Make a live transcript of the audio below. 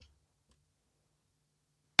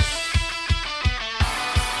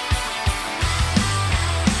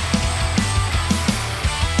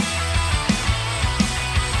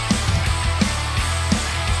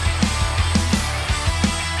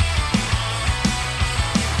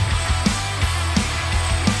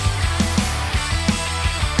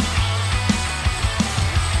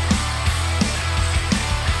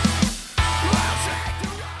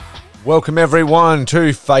Welcome everyone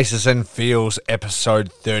to Faces and Feels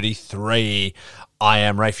episode 33. I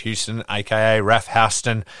am Rafe Houston, aka Raf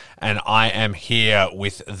Houston, and I am here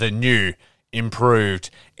with the new, improved,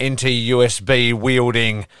 NT-USB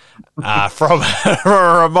wielding from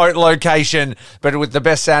a remote location, but with the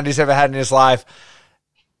best sound he's ever had in his life,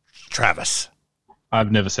 Travis.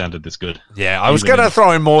 I've never sounded this good. Yeah, I was going to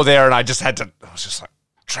throw in more there, and I was just like,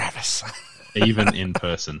 Travis. Even in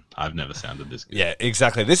person, I've never sounded this good. Yeah,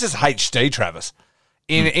 exactly. This is HD, Travis.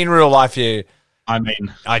 In real life,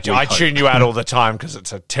 I tune you out all the time because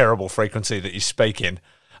it's a terrible frequency that you speak in.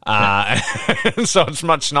 So it's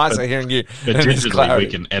much nicer hearing you. But digitally, we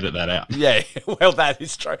can edit that out. Yeah, well, that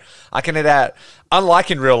is true. I can edit out,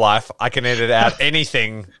 unlike in real life, I can edit out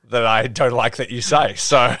anything that I don't like that you say.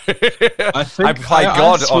 So I play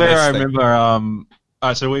God on this. I remember.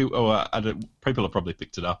 People have probably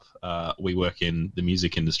picked it up. We work in the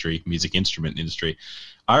music instrument industry.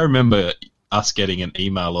 I remember us getting an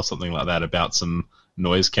email or something like that about some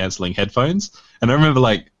noise cancelling headphones. And I remember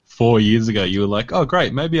 4 years ago, you were like, oh,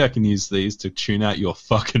 great, maybe I can use these to tune out your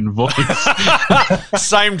fucking voice.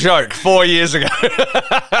 Same joke 4 years ago.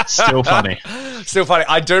 Still funny.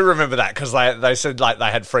 I do remember that because they said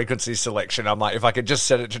they had frequency selection. I'm like, if I could just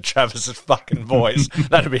set it to Travis's fucking voice,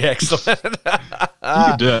 that'd be excellent. You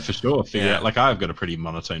could do it for sure. Figure out, I've got a pretty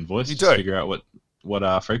monotone voice. You do. Figure out what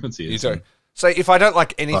our frequency is. You do. So if I don't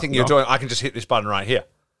like anything you're doing, I can just hit this button right here.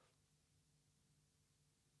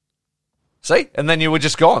 See? And then you were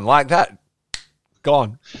just gone like that.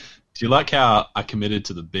 Gone. Do you like how I committed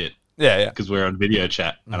to the bit? Yeah. Because we're on video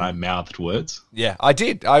chat and I mouthed words. Yeah, I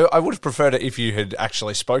did. I would have preferred it if you had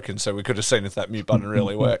actually spoken so we could have seen if that mute button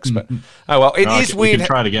really works. But, oh well, it is weird. We can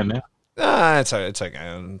try it again now. It's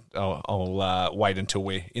okay. I'll wait until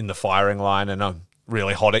we're in the firing line and I'm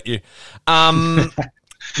really hot at you.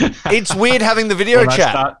 It's weird having the video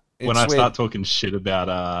chat. When I start talking shit about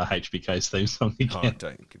HBK's theme song again. Oh,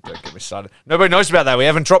 don't get me started. Nobody knows about that. We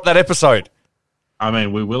haven't dropped that episode. I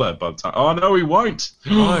mean, we will have by the time. Oh, no, we won't.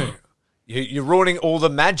 No. You're ruining all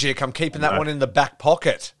the magic. I'm keeping that one in the back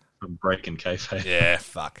pocket. I'm breaking kayfabe. Yeah,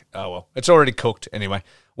 fuck. Oh, well. It's already cooked anyway.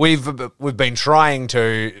 We've been trying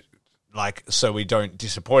to, so we don't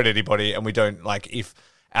disappoint anybody and we don't, if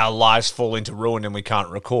our lives fall into ruin and we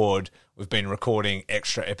can't record, we've been recording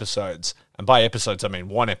extra episodes. And by episodes, I mean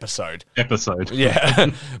one episode.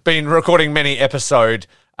 Yeah. Been recording many episodes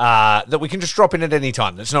that we can just drop in at any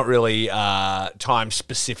time. That's not really time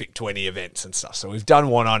specific to any events and stuff. So we've done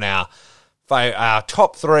one on our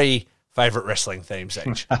top 3 favorite wrestling themes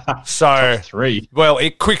each. So top 3. Well,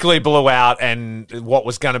 it quickly blew out, and what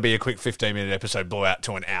was going to be a quick 15-minute episode blew out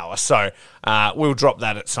to an hour. So we'll drop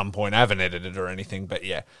that at some point. I haven't edited or anything, but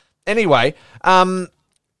yeah. Anyway,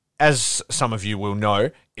 as some of you will know,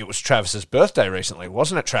 it was Travis's birthday recently,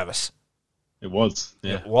 wasn't it, Travis? It was.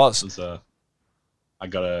 Yeah. It was. I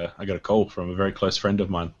got a call from a very close friend of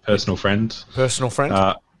mine, personal friend. Personal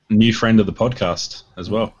friend. New friend of the podcast as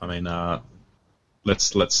well. I mean,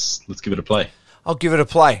 let's give it a play. I'll give it a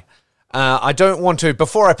play. I don't want to.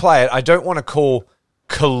 Before I play it, I don't want to call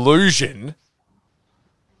collusion.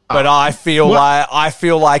 But I feel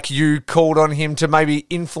like you called on him to maybe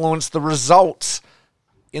influence the results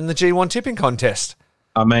in the G1 tipping contest.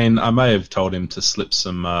 I mean, I may have told him to slip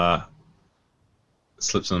some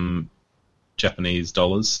Japanese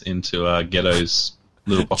dollars into Ghetto's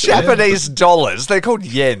little pocket. Japanese dollars? They're called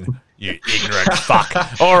yen. You ignorant fuck.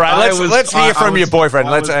 All right, let's hear from your boyfriend.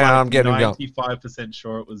 I'm getting going. 95%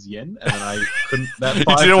 sure it was yen, and then I couldn't. That you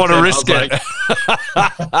didn't want to risk it.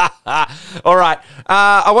 All right.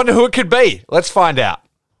 I wonder who it could be. Let's find out.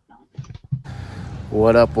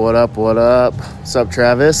 What up? What's up,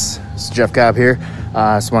 Travis? It's Jeff Cobb here.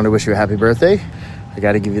 I just wanted to wish you a happy birthday. I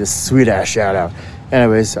got to give you this sweet-ass shout-out.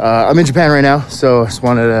 Anyways, I'm in Japan right now, so I just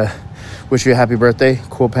wanted to wish you a happy birthday.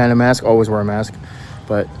 Cool panda mask. Always wear a mask.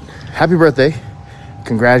 But happy birthday.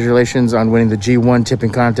 Congratulations on winning the G1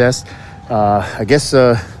 tipping contest. I guess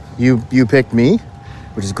you picked me,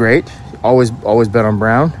 which is great. Always bet on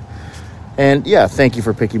Brown. And yeah, thank you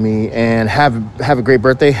for picking me. And have a great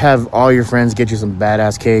birthday. Have all your friends get you some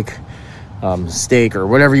badass cake, steak, or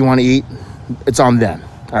whatever you want to eat. It's on them.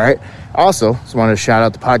 All right. Also, just wanted to shout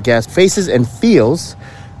out the podcast Faces and Feels.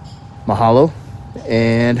 Mahalo.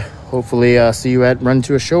 And hopefully see you at Run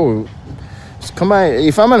to a Show. Just come by.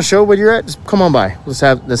 If I'm on a show where you're at, just come on by.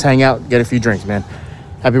 Let's hang out, get a few drinks, man.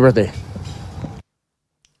 Happy birthday.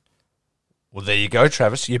 Well, there you go,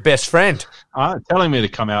 Travis. Your best friend. Telling me to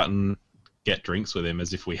come out and get drinks with him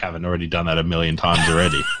as if we haven't already done that a million times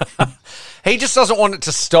already. He just doesn't want it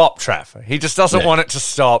to stop, Trav. He just doesn't want it to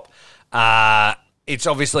stop. It's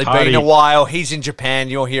obviously Party. been a while. He's in Japan.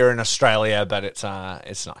 You're here in Australia, but it's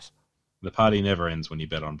nice. The party never ends when you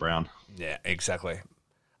bet on Brown. Yeah, exactly.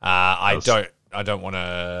 I don't want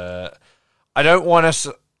to.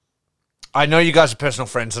 I know you guys are personal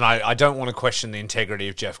friends, and I don't want to question the integrity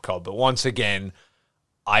of Jeff Cobb. But once again,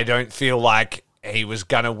 I don't feel like he was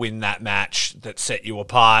gonna win that match that set you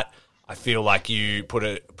apart. I feel like you put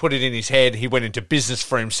it in his head. He went into business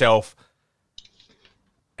for himself,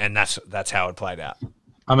 and that's how it played out.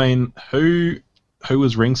 I mean, who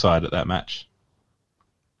was ringside at that match?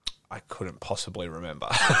 I couldn't possibly remember.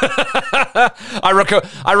 I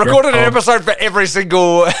recorded an episode for every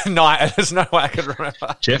single night. There's no way I could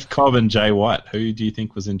remember. Jeff Cobb and Jay White. Who do you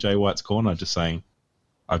think was in Jay White's corner just saying,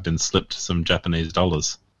 I've been slipped some Japanese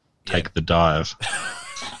dollars. Take the dive.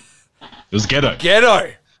 It was Ghetto.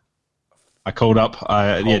 Ghetto. I called up.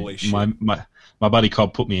 Holy shit. My buddy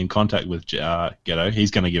Cobb put me in contact with Ghetto.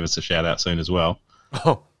 He's going to give us a shout out soon as well.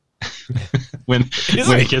 Oh. when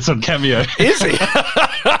he gets on Cameo. Is he?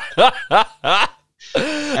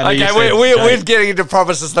 Okay, we're getting into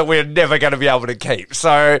promises that we're never going to be able to keep.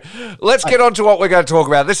 So let's get on to what we're going to talk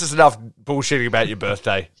about. This is enough bullshitting about your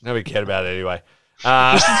birthday. Nobody cared about it anyway.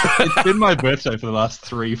 It's been my birthday for the last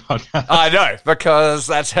 3 podcasts. I know, because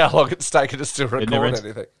that's how long it's taken us to record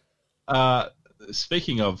anything.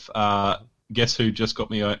 Speaking of, guess who just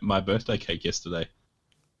got me my birthday cake yesterday?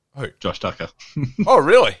 Who? Josh Tucker. Oh,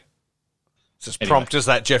 really? It's as prompt as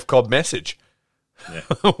that Jeff Cobb message. Yeah.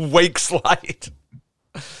 Weeks late.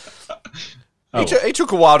 He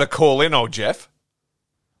took a while to call in, old Jeff.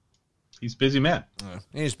 He's a busy man.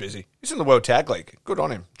 He's busy. He's in the World Tag League. Good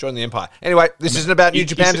on him. Join the Empire. Anyway, this isn't about New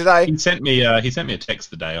Japan today. He sent me a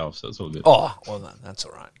text the day off, so it's all good. Oh, well, that's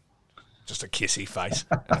all right. Just a kissy face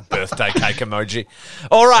and a birthday cake emoji.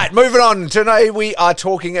 All right, moving on. Today we are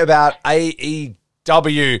talking about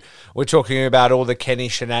AEW. We're talking about all the Kenny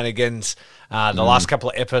shenanigans, the last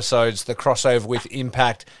couple of episodes, the crossover with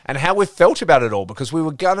Impact, and how we felt about it all, because we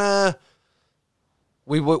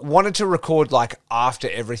wanted to record like after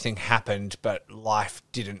everything happened, but life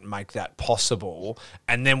didn't make that possible.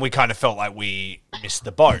 And then we kind of felt like we missed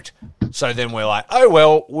the boat. So then we're like, oh,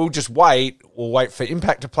 well, we'll just wait. We'll wait for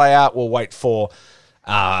Impact to play out. We'll wait for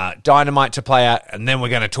Dynamite to play out. And then we're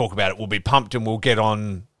going to talk about it. We'll be pumped and we'll get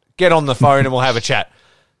on the phone and we'll have a chat.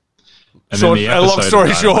 Long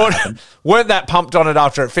story short, weren't that pumped on it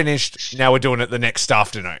after it finished. Now we're doing it the next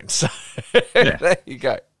afternoon. So there you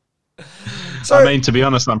go. So, I mean, to be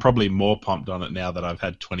honest, I'm probably more pumped on it now that I've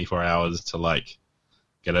had 24 hours to like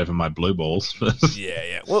get over my blue balls.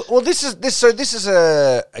 yeah. Well, this is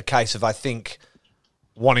a case of, I think,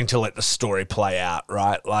 wanting to let the story play out,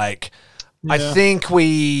 right? Like, yeah. I think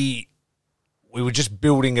we were just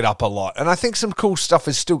building it up a lot, and I think some cool stuff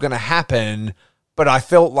is still going to happen. But I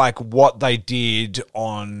felt like what they did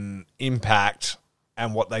on Impact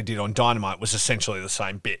and what they did on Dynamite was essentially the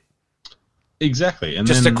same bit. Exactly. And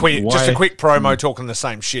just a quick promo talking the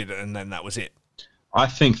same shit, and then that was it. I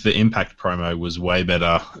think the Impact promo was way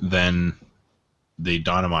better than the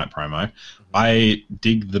Dynamite promo. I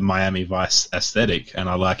dig the Miami Vice aesthetic, and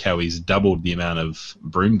I like how he's doubled the amount of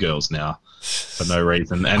broom girls now for no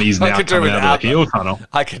reason, and he's now coming out of the heel tunnel.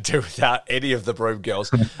 I could do without any of the broom girls,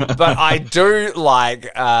 but I do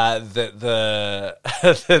like the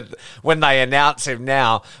when they announce him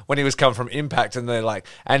now, when he was coming from Impact, and they're like,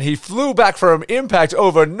 and he flew back from Impact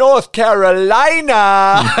over North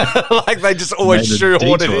Carolina, like they just always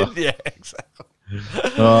shoehorn it in. Yeah, exactly.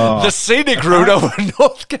 The scenic route over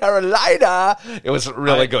North Carolina. It was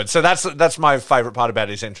really good. So that's my favourite part about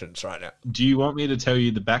his entrance right now. Do you want me to tell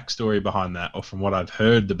you the backstory behind that, or from what I've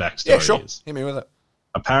heard, the backstory is? Hit me with it.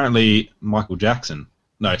 Apparently, Michael Jordan,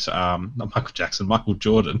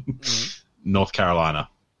 North Carolina.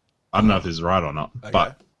 I don't know if this is right or not,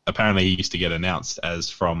 but apparently he used to get announced as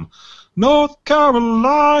from North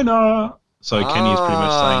Carolina. So Kenny is pretty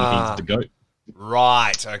much saying he's the GOAT.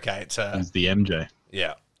 Right, okay. He's the MJ.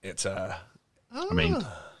 Yeah, it's a... I mean,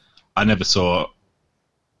 I never saw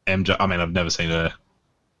MJ... I mean, I've never seen a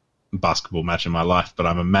basketball match in my life, but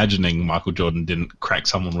I'm imagining Michael Jordan didn't crack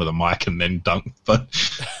someone with a mic and then dunk, but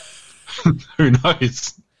who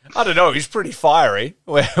knows? I don't know. He's pretty fiery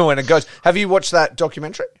when it goes... Have you watched that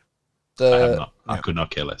documentary? I have not. I could not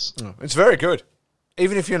care less. It's very good.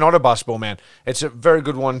 Even if you're not a basketball man, it's a very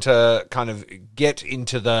good one to kind of get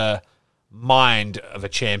into the mind of a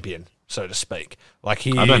champion, so to speak. Like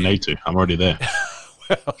I don't need to. I'm already there.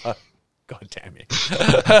 Well, God damn you.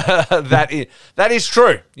 That is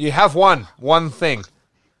true. You have one thing.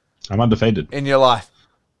 I'm undefeated in your life.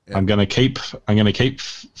 Yeah. I'm gonna keep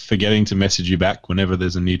forgetting to message you back whenever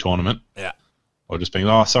there's a new tournament. Yeah. Or just being,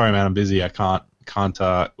 oh, sorry, man, I'm busy. I can't.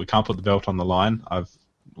 we can't put the belt on the line.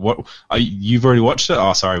 You've already watched it?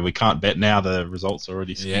 Oh, sorry, we can't bet now. The results are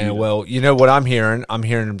already skewed. Yeah, well, you know what I'm hearing? I'm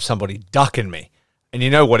hearing somebody ducking me. And you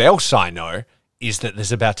know what else I know is that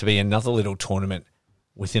there's about to be another little tournament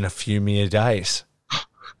within a few mere days.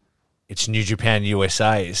 It's New Japan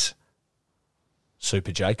USA's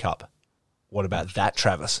Super J Cup. What about that,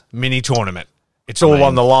 Travis? Mini tournament. It's all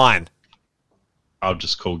on the line. I'll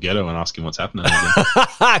just call Ghetto and ask him what's happening.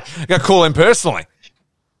 I'm going to call him personally.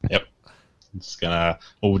 Yep. It's gonna.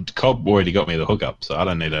 Well, Cobb already got me the hookup, so I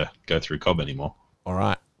don't need to go through Cobb anymore. All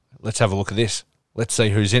right. Let's have a look at this. Let's see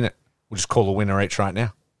who's in it. We'll just call a winner each right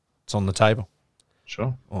now. It's on the table.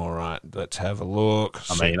 Sure. All right. Let's have a look.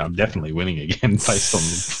 I mean, I'm definitely winning again based on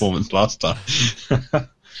the performance last time.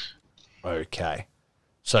 Okay.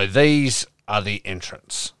 So these are the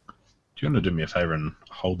entrants. Do you want to do me a favor and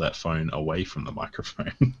hold that phone away from the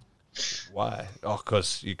microphone? Why? Oh,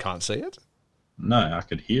 because you can't see it? No, I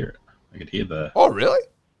could hear it. I could hear the... Oh, really?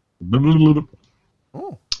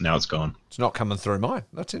 Oh. Now it's gone. It's not coming through mine.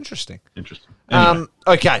 That's interesting. Interesting. Anyway.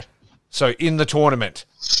 Okay. So in the tournament,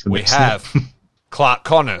 we have Clark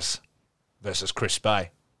Connors versus Chris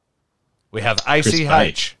Bay. We have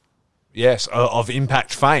ACH, yes, of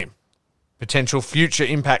Impact fame, potential future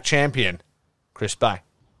Impact champion, Chris Bay.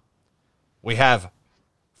 We have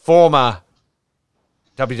former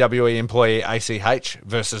WWE employee ACH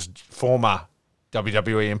versus former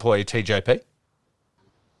WWE employee TJP.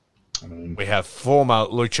 We have former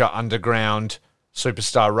Lucha Underground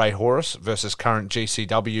superstar Ray Horus versus current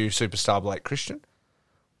GCW superstar Blake Christian.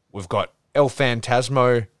 We've got El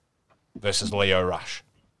Phantasmo versus Leo Rush.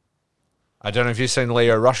 I don't know if you've seen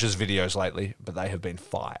Leo Rush's videos lately, but they have been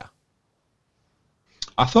fire.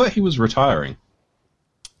 I thought he was retiring.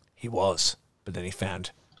 He was, but then he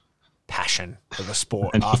found passion for the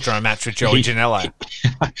sport after a match with Joey Janela.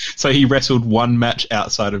 So he wrestled one match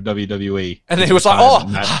outside of WWE. And then he was like,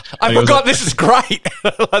 I forgot this is great.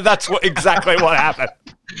 That's exactly what happened.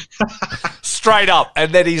 Straight up.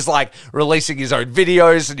 And then he's like releasing his own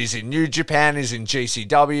videos, and he's in New Japan, he's in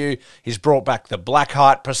GCW. He's brought back the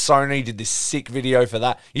Blackheart persona. He did this sick video for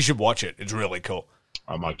that. You should watch it. It's really cool.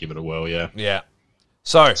 I might give it a whirl, yeah. Yeah.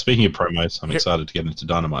 So speaking of promos, I'm excited to get into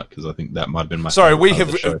Dynamite because I think that might have been my. Sorry,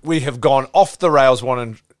 we have gone off the rails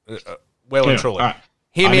and truly. Right.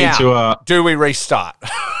 Hear me out. Do we restart?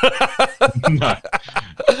 No,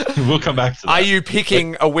 we'll come back to that. Are you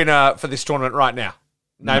picking a winner for this tournament right now?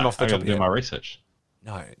 Name off the top. I got to do my research.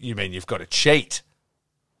 No, you mean you've got to cheat?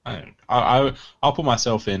 I'll put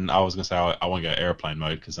myself in. I was going to say I won't go airplane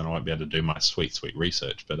mode because then I won't be able to do my sweet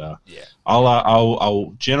research. But yeah,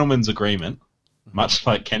 I'll gentleman's agreement. Much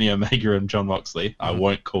like Kenny Omega and John Moxley, I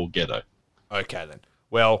won't call Ghetto. Okay, then.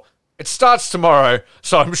 Well, it starts tomorrow,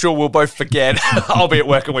 so I'm sure we'll both forget. I'll be at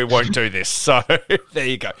work and we won't do this. So there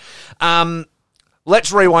you go.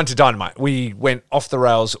 Let's rewind to Dynamite. We went off the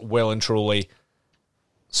rails well and truly.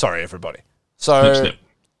 Sorry, everybody. So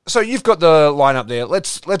you've got the lineup there.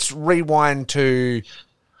 Let's rewind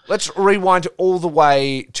all the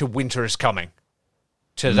way to Winter is Coming,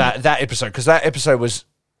 to that episode, because that episode was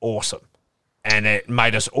awesome. And it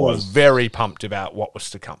made us all very pumped about what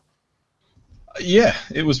was to come. Yeah,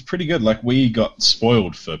 it was pretty good. Like, we got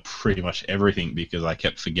spoiled for pretty much everything because I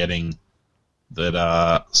kept forgetting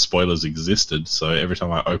that spoilers existed. So every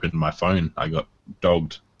time I opened my phone, I got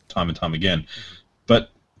dogged time and time again.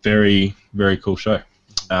 But very, very cool show.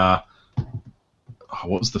 What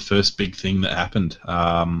was the first big thing that happened?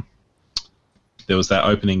 There was that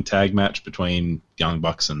opening tag match between Young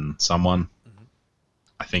Bucks and someone.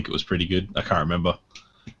 I think it was pretty good. I can't remember.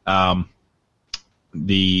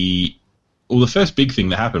 The first big thing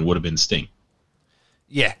that happened would have been Sting.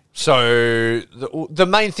 Yeah. So the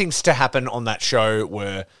main things to happen on that show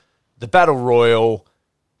were the Battle Royal,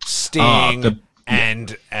 Sting,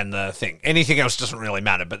 and the thing. Anything else doesn't really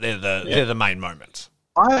matter, but they're the main moments.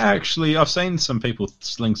 I've seen some people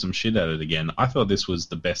sling some shit at it again. I thought this was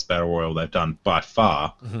the best Battle Royal they've done by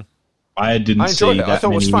far. Mm-hmm. I didn't see that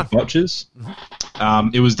many botches. Mm-hmm.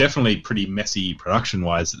 It was definitely pretty messy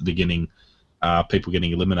production-wise at the beginning. People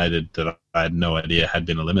getting eliminated that I had no idea had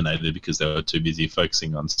been eliminated because they were too busy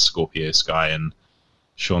focusing on Scorpio Sky and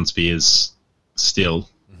Shawn Spears still.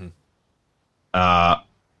 Mm-hmm.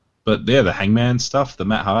 But yeah, the Hangman stuff, the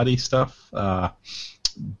Matt Hardy stuff,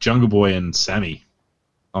 Jungle Boy and Sammy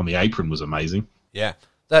on the apron was amazing. Yeah,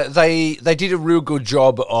 they did a real good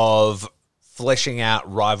job of fleshing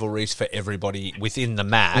out rivalries for everybody within the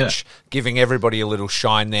match, giving everybody a little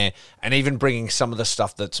shine there, and even bringing some of the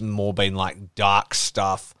stuff that's more been like dark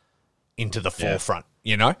stuff into the forefront,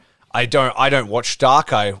 you know? I don't watch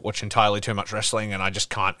Dark. I watch entirely too much wrestling, and I just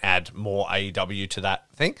can't add more AEW to that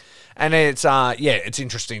thing. And it's it's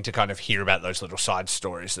interesting to kind of hear about those little side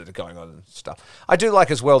stories that are going on and stuff. I do like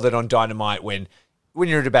as well that on Dynamite when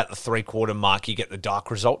you're at about the 3/4 mark, you get the Dark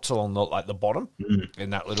results along the bottom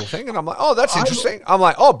in that little thing, and I'm like, oh, that's interesting. I'm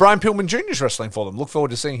like, oh, Brian Pillman Jr. is wrestling for them. Look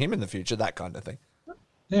forward to seeing him in the future. That kind of thing.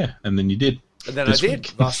 Yeah, and then you did. And then I did.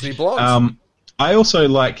 Varsity Blondes. I also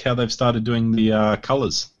like how they've started doing the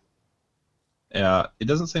colours. It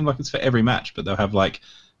doesn't seem like it's for every match, but they'll have like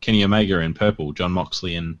Kenny Omega in purple, John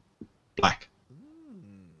Moxley in black.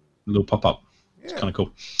 A little pop-up. It's kind of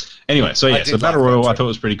cool. Anyway, so Battle Royal I thought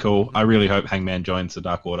was pretty cool. I really hope Hangman joins the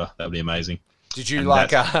Dark Order. That would be amazing. Did you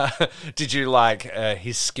like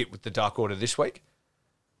his skit with the Dark Order this week?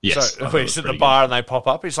 Yes. So he's at the bar and they pop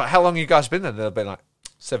up. He's like, how long have you guys been there? They'll be like,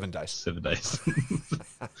 7 days. 7 days.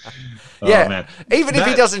 Yeah, man. Even if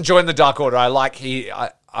he doesn't join the Dark Order, I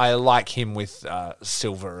like him with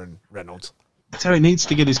Silver and Reynolds. That's how he needs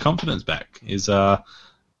to get his confidence back, is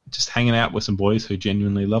just hanging out with some boys who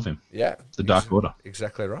genuinely love him. Yeah. The Dark Order.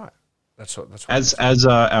 Exactly right. That's what as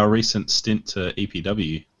our recent stint to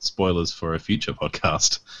EPW, spoilers for a future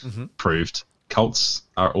podcast, proved, cults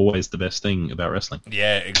are always the best thing about wrestling.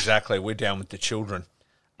 Yeah, exactly. We're down with the children.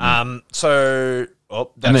 So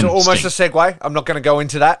that's almost Sting. A segue. I'm not going to go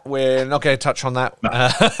into that. We're not going to touch on that.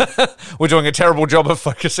 No. We're doing a terrible job of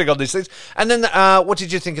focusing on these things. And then what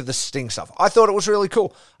did you think of the Sting stuff? I thought it was really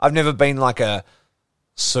cool. I've never been like a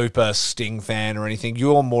super Sting fan or anything.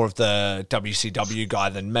 You're more of the WCW guy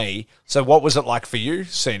than me. So what was it like for you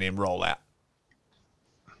seeing him roll out?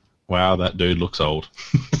 Wow, that dude looks old.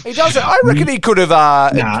 He does. I reckon he could have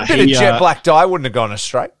a bit of jet black dye wouldn't have gone us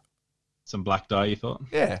straight. Some black dye, you thought?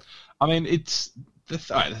 Yeah. I mean, it's the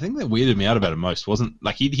thing that weirded me out about him most wasn't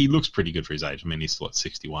like he looks pretty good for his age. I mean, he's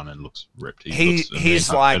 61 and looks ripped.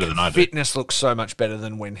 His like fitness looks so much better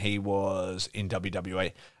than when he was in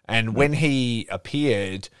WWE. And when he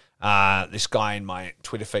appeared, this guy in my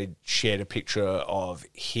Twitter feed shared a picture of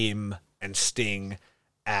him and Sting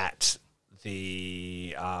at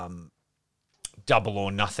the Double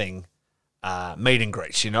or Nothing meet and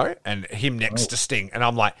greets, and him next to Sting. And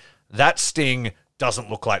I'm like, that Sting doesn't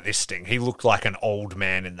look like this Sting. He looked like an old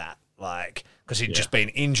man in that, because he'd just been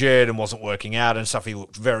injured and wasn't working out and stuff. He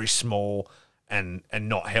looked very small and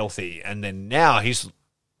not healthy. And then now he's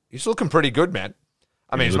looking pretty good, man.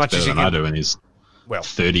 I mean, as much as you can. I do, and he's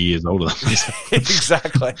 30 years older than me.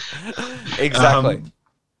 Exactly.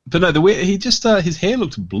 But no, he just his hair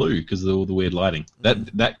looked blue because of all the weird lighting.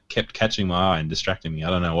 That kept catching my eye and distracting me. I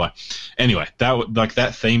don't know why. Anyway,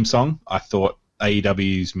 that theme song, I thought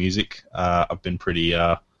AEW's music, I've been pretty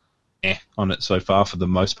on it so far for the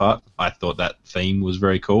most part. I thought that theme was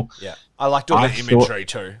very cool. Yeah, I liked all the imagery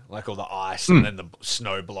too, like all the ice and then the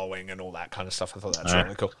snow blowing and all that kind of stuff. I thought that's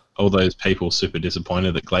really cool. All those people super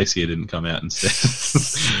disappointed that Glacier didn't come out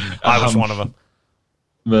instead. I was one of them.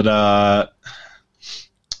 But I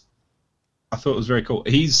thought it was very cool.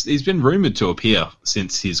 He's been rumored to appear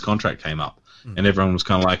since his contract came up, and everyone was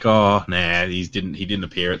kind of like, "Oh, nah, he didn't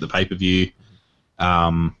appear at the pay-per-view.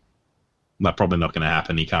 That's probably not going to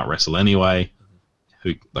happen. He can't wrestle anyway.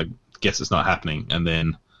 Guess it's not happening." And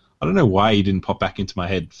then I don't know why he didn't pop back into my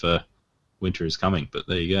head for Winter is Coming, but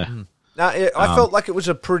there you go. No, I felt like it was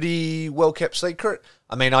a pretty well kept secret.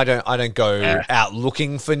 I mean, I don't go out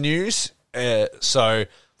looking for news, so.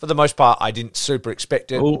 For the most part, I didn't super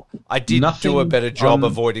expect it. Well, I did do a better job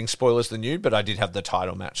avoiding spoilers than you, but I did have the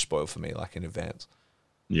title match spoiled for me, in advance.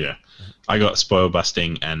 Yeah. I got spoiled by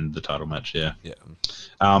Sting and the title match, yeah.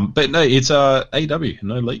 But no, it's AEW,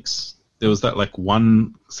 no leaks. There was that,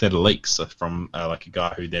 one set of leaks from, a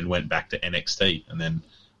guy who then went back to NXT, and then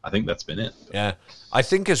I think that's been it. Yeah. I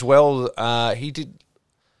think as well, he did,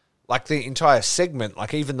 the entire segment,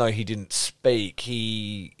 even though he didn't speak,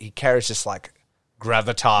 he carries this,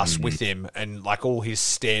 gravitas with him, and all his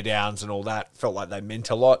stare downs and all that felt like they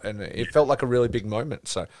meant a lot, and it felt like a really big moment.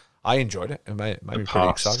 So I enjoyed it. It made me pretty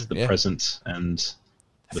excited. The present and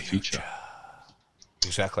the future.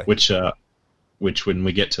 Exactly. Which when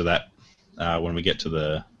we get to that, when we get to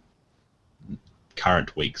the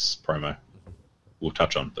current week's promo, we'll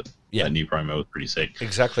touch on. But that new promo was pretty sick.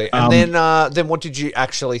 Exactly. And then what did you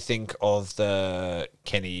actually think of the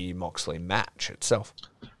Kenny Moxley match itself?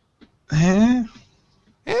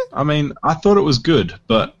 I mean, I thought it was good,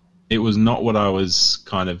 but it was not what I was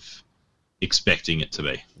kind of expecting it to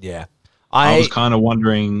be. Yeah. I was kind of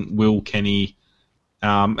wondering, will Kenny,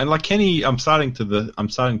 and Kenny, I'm starting to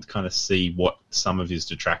kind of see what some of his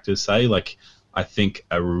detractors say. I think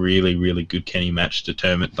a really, really good Kenny match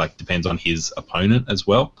depends on his opponent as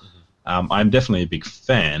well. I'm definitely a big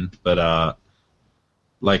fan, but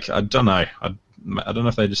like I don't know, I don't know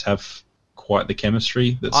if they just have quite the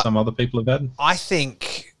chemistry that some other people have had. I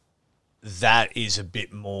think that is a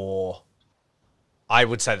bit more. I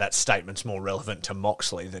would say that statement's more relevant to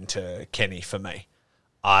Moxley than to Kenny for me.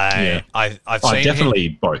 I've seen definitely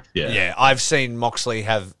both. Yeah, I've seen Moxley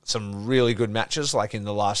have some really good matches, like in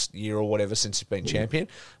the last year or whatever since he's been champion.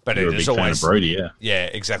 But You're it a is big fan always of Brody, yeah. Yeah,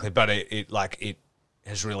 exactly. But it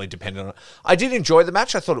has really depended on it. I did enjoy the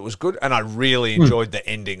match. I thought it was good, and I really enjoyed the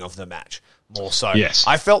ending of the match more so. Yes.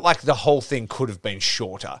 I felt like the whole thing could have been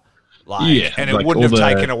shorter. And it like wouldn't have all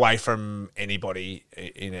taken away from anybody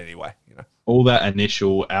in any way, you know. All that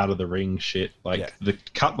initial out of the ring shit, the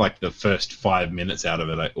cut like the first 5 minutes out of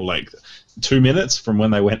it, or like 2 minutes from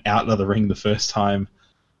when they went out of the ring the first time,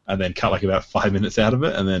 and then cut like about 5 minutes out of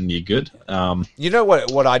it, and then you're good. You know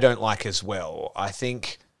what I don't like as well? I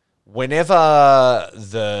think whenever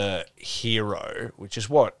the hero, which is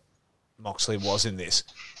what Moxley was in this,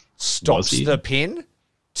 stops the pin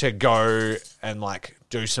to go and like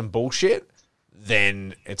do some bullshit,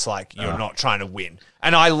 then it's like you're not trying to win.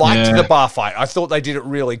 And I liked the bar fight. I thought they did it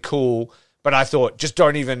really cool, but I thought just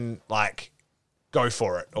don't even like go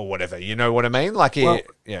for it or whatever. You know what I mean? Like,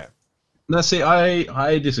 yeah. No, see,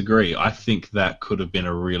 I disagree. I think that could have been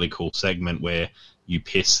a really cool segment where you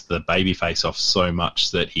piss the babyface off so much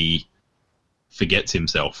that he forgets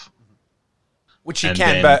himself. Which you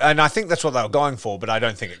can, and I think that's what they were going for, but I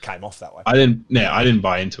don't think it came off that way. I didn't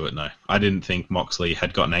buy into it, no. I didn't think Moxley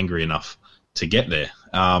had gotten angry enough to get there.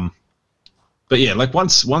 But yeah, like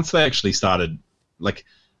once they actually started, like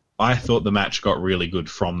I thought the match got really good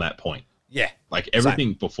from that point. Yeah. Like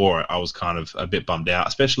everything before it, I was kind of a bit bummed out,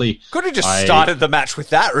 especially... Could have just started the match with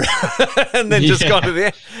that and then just gone to the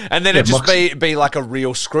end. And then it just be like a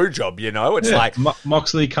real screw job, you know? It's like...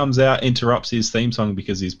 Moxley comes out, interrupts his theme song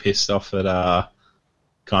because he's pissed off at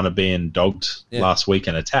kind of being dogged last week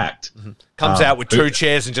and attacked. Mm-hmm. Comes out with 2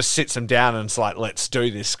 chairs and just sits them down and it's like, let's do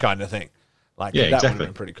this kind of thing. Like, that would have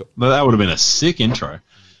been pretty cool. But that would have been a sick intro.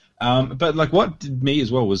 But like what did me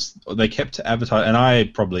as well was they kept advertising, and I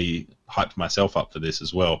probably hyped myself up for this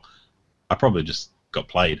as well. I probably just got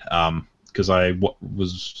played because I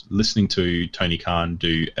was listening to Tony Khan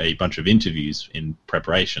do a bunch of interviews in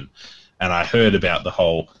preparation, and I heard about the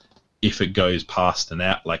whole if it goes past and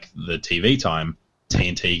out like the TV time,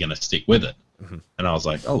 TNT going to stick with it. Mm-hmm. And I was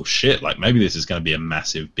like, oh shit, like maybe this is going to be a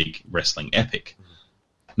massive big wrestling epic.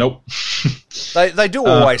 Nope. They do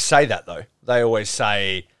always say that though. They always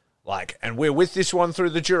say like, and we're with this one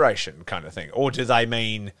through the duration kind of thing. Or do they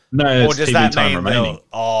mean no? Or does TV that time mean remaining?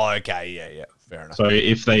 Oh, okay, yeah, fair enough. So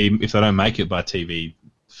if they don't make it by TV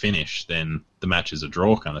finish, then the match is a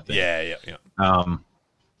draw kind of thing. Yeah.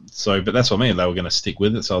 So, but that's what I mean. They were going to stick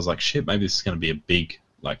with it. So I was like, shit, maybe this is going to be a big,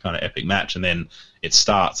 like, kind of epic match. And then it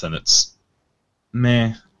starts and it's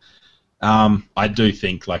meh. I do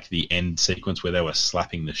think like the end sequence where they were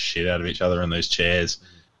slapping the shit out of each other in those chairs,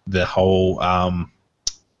 the whole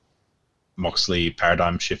Moxley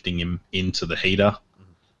paradigm shifting him into the heater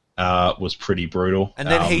was pretty brutal. And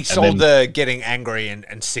then he sold the getting angry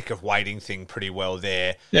and sick of waiting thing pretty well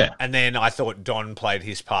there. Yeah. And then I thought Don played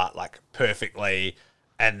his part like perfectly.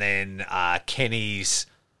 And then Kenny's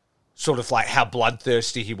sort of like how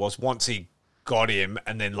bloodthirsty he was once he got him,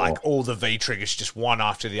 and then like all the V triggers just one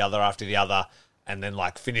after the other, and then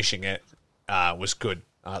like finishing it was good.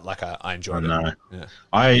 I enjoyed it.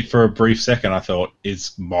 Yeah. For a brief second I thought,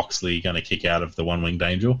 is Moxley going to kick out of the One Winged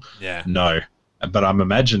Angel? Yeah. No, but I'm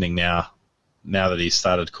imagining now that he's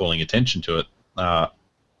started calling attention to it,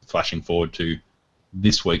 flashing forward to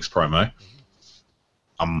this week's promo,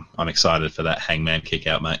 I'm excited for that Hangman kick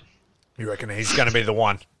out, mate. You reckon he's going to be the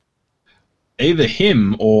one? Either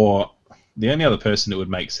him or the only other person that would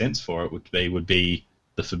make sense for it would be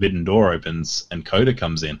the Forbidden Door opens and Coda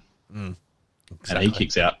comes in. Exactly. And he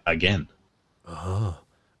kicks out again.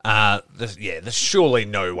 There's surely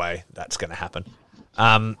no way that's going to happen.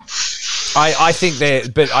 I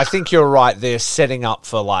think you're right. They're setting up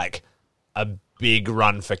for like a big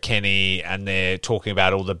run for Kenny, and they're talking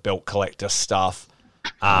about all the belt collector stuff.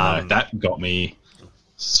 That got me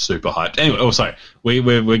super hyped. Anyway, sorry,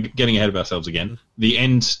 we're getting ahead of ourselves again. The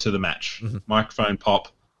end to the match, microphone pop,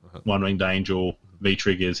 One Winged Angel, V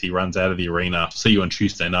triggers. He runs out of the arena. See you on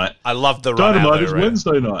Tuesday night. I loved the run Dynamite out of is the arena.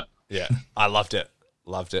 Wednesday night. Yeah, I loved it.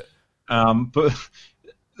 But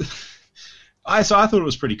I thought it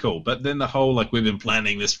was pretty cool. But then the whole like we've been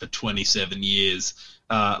planning this for 27 years.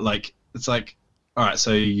 It's like, all right,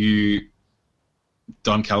 so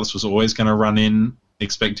Don Callis was always going to run in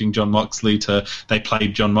expecting Jon Moxley to. They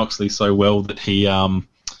played Jon Moxley so well that he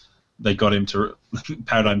they got him to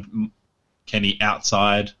Paradigm Kenny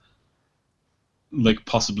outside, like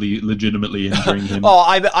possibly legitimately injuring him.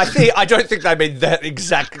 I don't think they mean that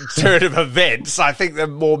exact turn of events. I think they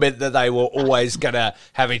more meant that they were always going to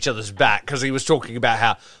have each other's back, because he was talking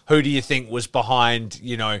about who do you think was behind,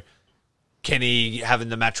 Kenny having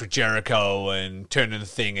the match with Jericho and turning the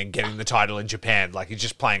thing and getting the title in Japan. Like, he's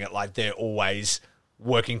just playing it like they're always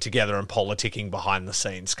working together and politicking behind the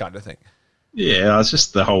scenes kind of thing. Yeah, it's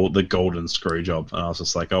just the golden screw job. And I was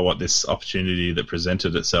just like, what this opportunity that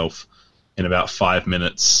presented itself in about 5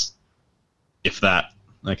 minutes, if that.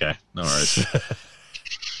 Okay, no worries.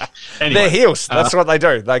 Anyway, they're heels. That's what they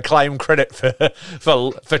do. They claim credit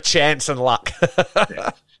for chance and luck. Yeah.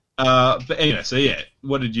 But anyway, so yeah,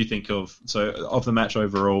 what did you think of the match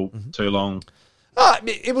overall? Too long?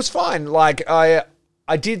 It was fine. Like, I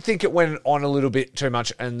did think it went on a little bit too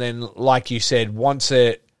much, and then, like you said, once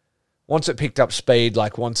it picked up speed,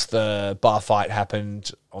 like once the bar fight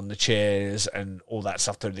happened on the chairs and all that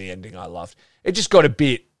stuff through the ending, I loved. It just got a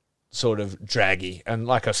bit sort of draggy, and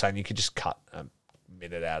like I was saying, you could just cut a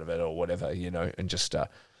minute out of it or whatever, and just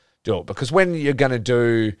do it. Because when you're going to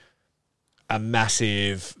do a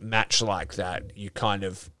massive match like that, you kind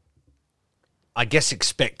of, I guess,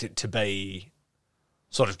 expect it to be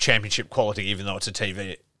sort of championship quality, even though it's a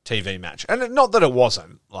TV match. And not that it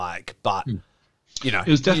wasn't, but... it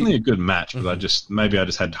was definitely a good match, but I just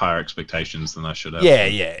had higher expectations than I should have.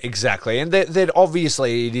 Yeah, exactly. And that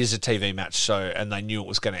obviously it is a TV match, and they knew it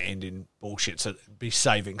was going to end in bullshit, so they'd be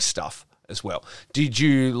saving stuff as well. Did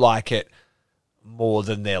you like it more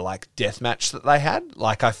than their death match that they had?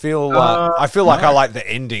 Like, I feel like I like the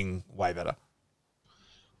ending way better.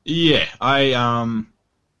 Yeah, I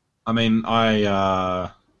think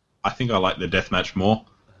I like the death match more.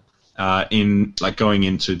 In going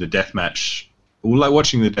into the death match. Well,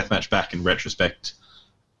 watching the deathmatch back in retrospect,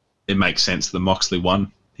 it makes sense. The Moxley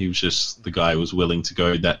one, he was just the guy who was willing to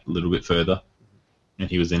go that little bit further, and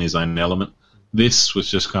he was in his own element. This was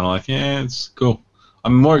just kind of like, yeah, it's cool.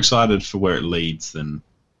 I'm more excited for where it leads than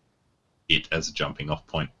it as a jumping off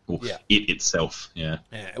point, or it itself. Yeah.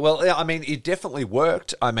 Well, I mean, it definitely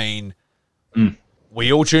worked. I mean,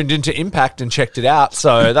 we all tuned into Impact and checked it out,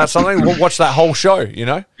 so that's something. We'll watch that whole show,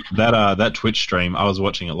 That Twitch stream, I was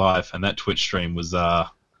watching it live, and that Twitch stream was gone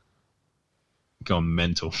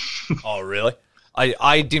mental. Oh, really?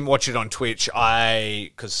 I didn't watch it on Twitch,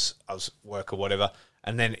 because I was at work or whatever,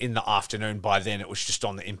 and then in the afternoon, by then, it was just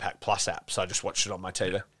on the Impact Plus app, so I just watched it on my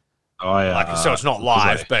TV. So it's not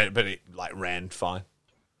live, but it ran fine.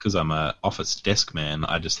 Because I'm a office desk man,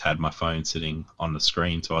 I just had my phone sitting on the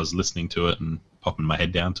screen, so I was listening to it and popping my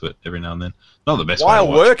head down to it every now and then. Not the best while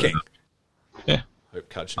way to watch, working. But, yeah. Hope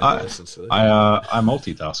Coach never listens to this. I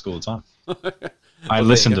multitask all the time. I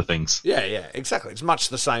listen to things. Yeah, exactly. It's much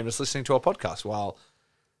the same as listening to a podcast while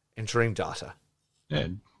entering data. Yeah,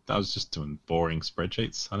 I was just doing boring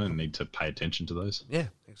spreadsheets. I don't need to pay attention to those. Yeah,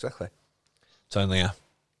 exactly. It's only a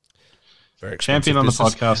very champion on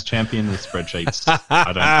business. The podcast, champion with spreadsheets.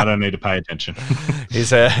 I don't need to pay attention.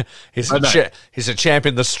 He's a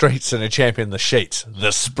champion the streets and a champion the sheets. The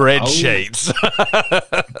spreadsheets.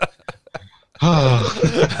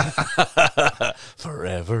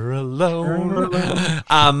 Forever alone.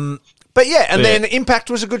 But yeah, and then Impact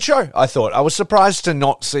was a good show, I thought. I was surprised to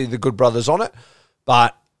not see the Good Brothers on it,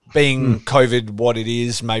 but being COVID what it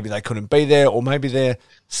is, maybe they couldn't be there, or maybe they're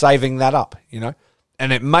saving that up,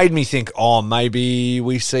 And it made me think, maybe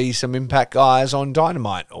we see some Impact guys on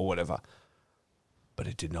Dynamite or whatever. But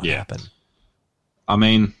it did not happen. I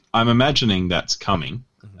mean, I'm imagining that's coming,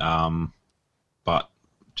 but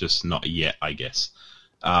just not yet, I guess.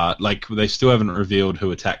 They still haven't revealed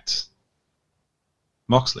who attacked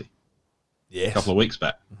Moxley a couple of weeks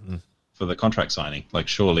back for the contract signing.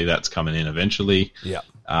 Surely that's coming in eventually. Yeah.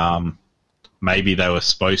 Maybe they were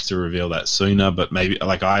supposed to reveal that sooner, but maybe,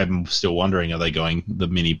 I'm still wondering, are they going the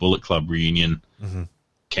mini Bullet Club reunion?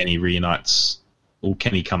 Kenny reunites, or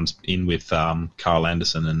Kenny comes in with Carl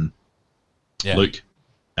Anderson and Luke,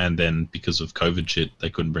 and then because of COVID shit,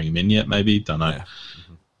 they couldn't bring him in yet, maybe? Don't know.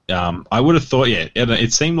 Yeah. I would have thought,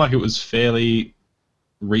 it seemed like it was fairly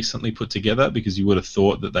recently put together, because you would have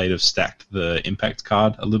thought that they'd have stacked the Impact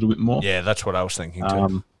card a little bit more. Yeah, that's what I was thinking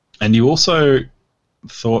too. And you also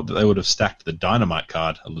thought that they would have stacked the Dynamite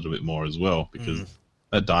card a little bit more as well, because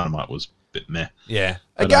that Dynamite was a bit meh. Yeah.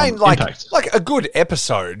 But, again, Impact. a good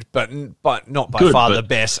episode, but not by far the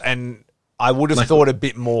best. And I would have thought a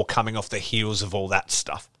bit more coming off the heels of all that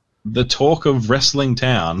stuff. The talk of Wrestling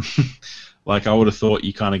Town, I would have thought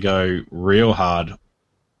you kind of go real hard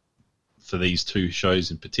for these two shows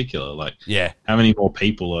in particular. How many more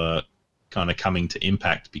people are kind of coming to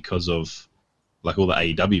Impact because of like all the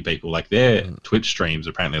AEW people. Like their Twitch streams are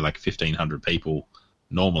apparently like 1,500 people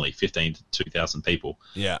normally, 15 to 2,000 people.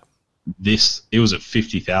 Yeah. It was at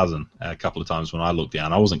 50,000 a couple of times when I looked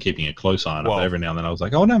down. I wasn't keeping a close eye on it, but every now and then I was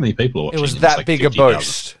like, I wonder how many people are watching. It was that like big a 50,000.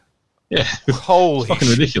 boost. Yeah. Holy fucking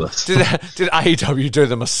ridiculous. Did AEW do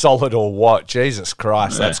them a solid or what? Jesus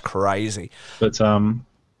Christ, that's crazy. But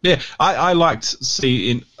yeah, I liked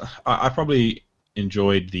I probably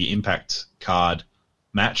enjoyed the Impact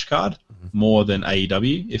match card more than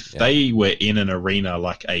AEW. If they were in an arena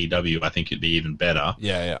like AEW, I think it'd be even better.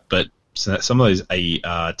 Yeah. But some of those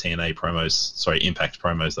TNA promos, Impact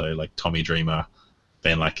promos though, like Tommy Dreamer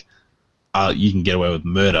being like, you can get away with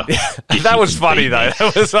murder. That was funny though.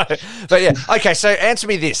 That was but yeah. Okay, so answer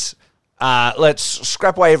me this. Let's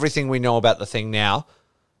scrap away everything we know about the thing now.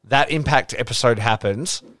 That Impact episode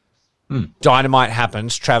happens. Dynamite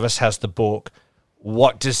happens. Travis has the book.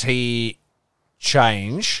 What does he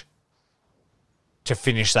change to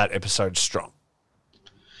finish that episode strong?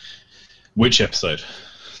 Which episode?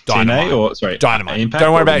 Dynamite. Dynamite. Impact.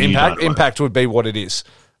 Don't worry about Impact. Dynamite? Impact would be what it is.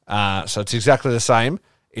 So it's exactly the same.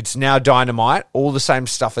 It's now Dynamite. All the same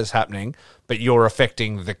stuff is happening, but you're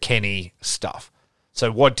affecting the Kenny stuff.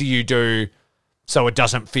 So what do you do so it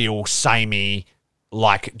doesn't feel samey,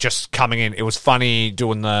 like just coming in? It was funny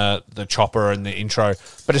doing the chopper and the intro,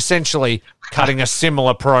 but essentially cutting a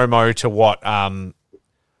similar promo to what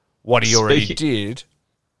he already did.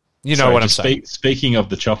 You know what I'm saying? Speaking of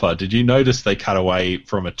the chopper, did you notice they cut away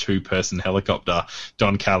from a 2-person helicopter?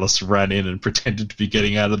 Don Callis ran in and pretended to be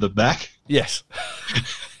getting out of the back. Yes.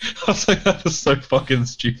 I was like, that was so fucking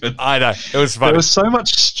stupid. I know. It was funny. There was so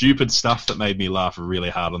much stupid stuff that made me laugh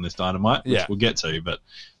really hard on this Dynamite, which we'll get to. But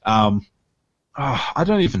I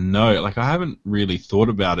don't even know. Like, I haven't really thought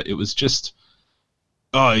about it. It was just,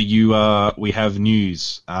 we have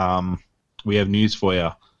news. We have news for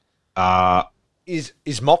you.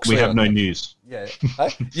 Is Moxley? We have no news. Yeah.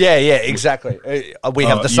 yeah, exactly. We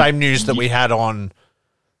have the same news that we had on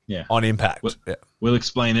Impact. We'll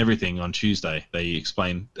explain everything on Tuesday. They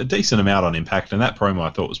explain a decent amount on Impact, and that promo I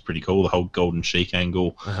thought was pretty cool. The whole Golden Sheik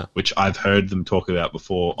angle, which I've heard them talk about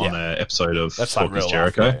before on an episode of Talk is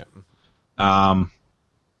Jericho.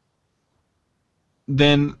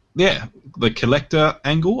 Then the Collector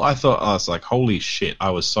angle. I was like, holy shit! I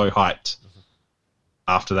was so hyped.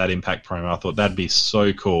 After that Impact promo, I thought that'd be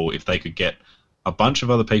so cool if they could get a bunch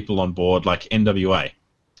of other people on board, like NWA.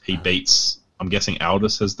 He beats, I'm guessing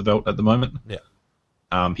Aldis has the belt at the moment.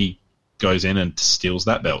 Yeah. He goes in and steals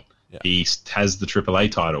that belt. Yeah. He has the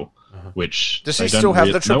AAA title, which does he still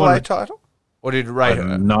have the AAA title? Or did Ray?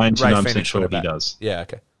 I'm 99% sure he does. Yeah.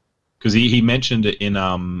 Okay. Because he mentioned it in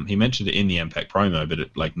the Impact promo,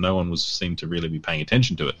 but no one seemed to really be paying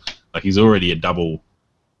attention to it. Like, he's already a double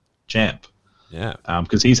champ. Yeah,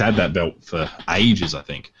 because he's had that belt for ages, I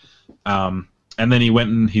think. And then he went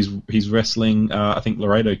and he's wrestling, I think,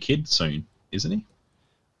 Laredo Kid soon, isn't he?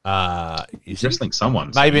 He's wrestling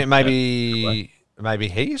someone. Maybe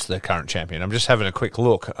he's the current champion. I'm just having a quick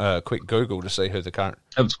look, quick Google to see who the current.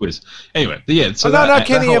 Have a quiz. Anyway, yeah. So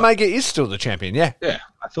Kenny Omega is still the champion. Yeah,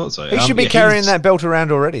 I thought so. He should be carrying that belt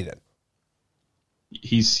around already. Then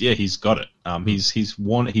he's got it.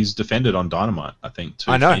 He's defended on Dynamite, I think,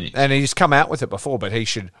 too. I know, and he's come out with it before, but he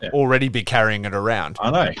should already be carrying it around. I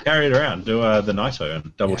know, carry it around, do the Naito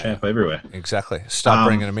and double champ everywhere. Exactly. Start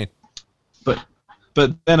bringing them in.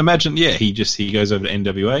 But then imagine, he goes over to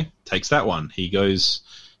NWA, takes that one. He goes,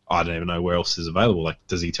 I don't even know where else is available. Like,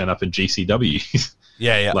 does he turn up in GCW?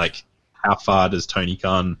 Yeah. Like, how far does Tony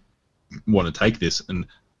Khan want to take this, and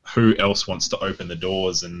who else wants to open the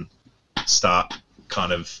doors and start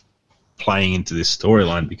kind of playing into this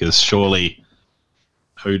storyline? Because surely,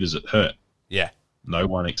 who does it hurt? Yeah, no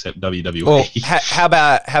one except WWE. Well, how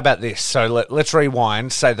about this? So let's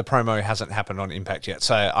rewind. Say the promo hasn't happened on Impact yet.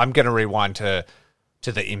 So I'm going to rewind to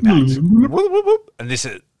the Impact, and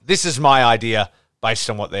this is my idea based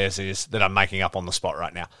on what theirs is that I'm making up on the spot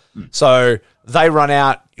right now. So they run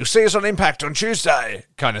out. You'll see us on Impact on Tuesday,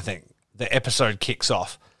 kind of thing. The episode kicks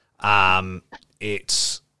off.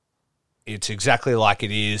 It's exactly like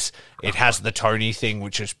it is. It has the Tony thing,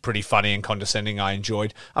 which is pretty funny and condescending. I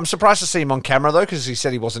enjoyed. I'm surprised to see him on camera, though, because he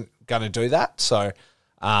said he wasn't going to do that. So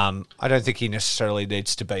I don't think he necessarily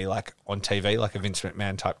needs to be like on TV, like a Vince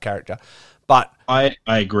McMahon type character. But I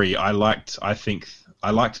agree. I liked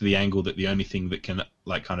the angle that the only thing that can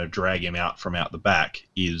like kind of drag him out from out the back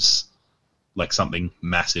is like something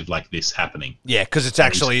massive like this happening. Yeah, because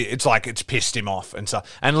it's like it's pissed him off and so.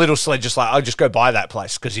 And Little Sledge just like, I'll just go buy that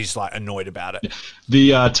place because he's like annoyed about it.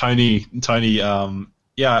 The Tony,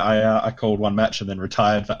 I called one match and then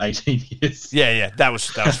retired for 18 years. Yeah, that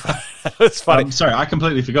was that was funny. Sorry, I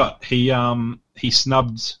completely forgot. He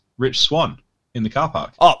snubbed Rich Swann in the car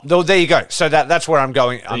park. Oh, well, there you go. So that's where I'm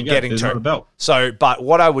going. I'm getting There's to. not a belt. So, but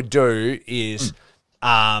what I would do is,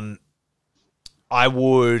 I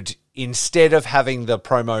would, instead of having the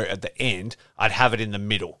promo at the end, I'd have it in the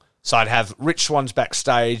middle. So I'd have Rich Swann's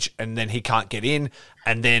backstage, and then he can't get in,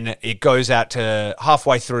 and then it goes out to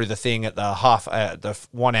halfway through the thing at the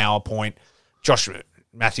 1 hour point. Josh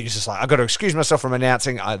Matthews is like, I got to excuse myself from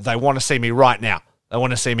announcing. They want to see me right now. They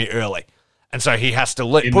want to see me early, and so he has to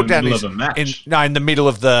put down his of a match. in the middle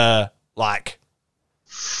of the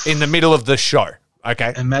in the middle of the show.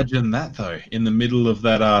 Okay. Imagine that though. In the middle of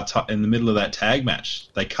that, in the middle of that tag match,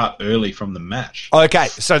 they cut early from the match. Okay,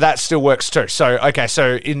 so that still works too. So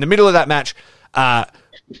in the middle of that match,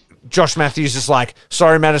 Josh Matthews is like,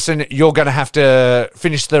 "Sorry, Madison, you're going to have to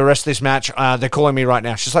finish the rest of this match. They're calling me right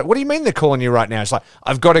now." She's like, "What do you mean they're calling you right now?" It's like,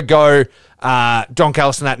 "I've got to go. Don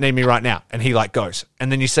Callis and that need me right now," and he goes,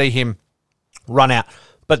 and then you see him run out.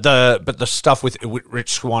 But the stuff with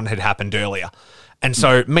Rich Swann had happened earlier. And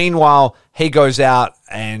so, meanwhile, he goes out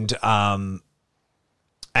and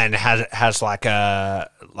has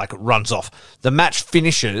runs off. The match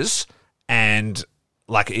finishes, and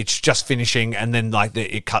it's just finishing, and then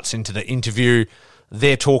it cuts into the interview.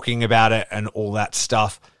 They're talking about it and all that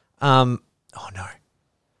stuff. No,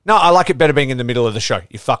 I like it better being in the middle of the show.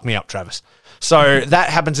 You fucked me up, Travis. So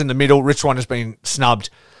that happens in the middle. Rich Swann has been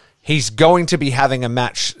snubbed. He's going to be having a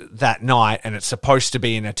match that night, and it's supposed to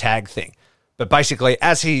be in a tag thing. But basically,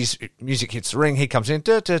 as his music hits the ring, he comes in,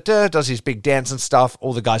 does his big dance and stuff.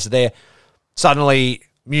 All the guys are there. Suddenly,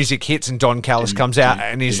 music hits and Don Callis comes out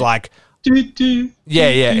and he's like,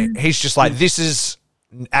 yeah. He's just like, this is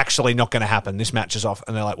actually not going to happen. This match is off.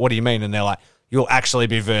 And they're like, what do you mean? And they're like, you'll actually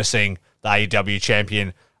be versing the AEW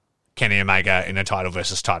champion, Kenny Omega, in a title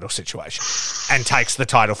versus title situation. And takes the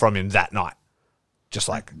title from him that night. Just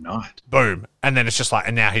boom. And then it's just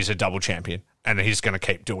and now he's a double champion. And he's going to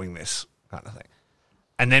keep doing this kind of thing.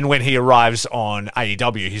 And then when he arrives on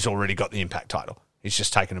AEW, he's already got the Impact title. He's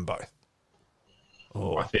just taken them both.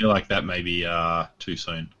 Oh. I feel like that may be too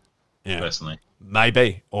soon, personally.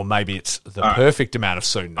 Maybe. Or maybe it's the perfect amount of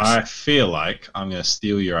soonness. I feel like I'm going to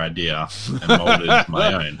steal your idea and mold it into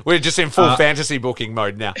my own. We're just in full fantasy booking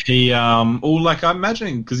mode now. He, I'm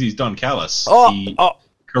imagining, because he's Don Callis,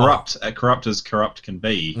 corrupt as corrupt can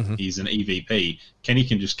be, he's an EVP. Kenny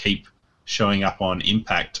can just keep showing up on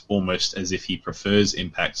Impact almost as if he prefers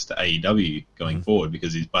Impact to AEW going forward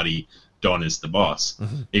because his buddy Don is the boss,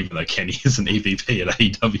 even though Kenny is an EVP at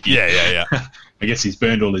AEW. Yeah. I guess he's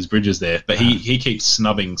burned all his bridges there, but he keeps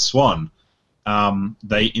snubbing Swann.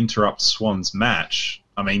 They interrupt Swann's match.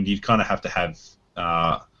 I mean, you'd kind of have to have...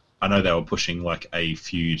 I know they were pushing a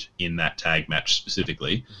feud in that tag match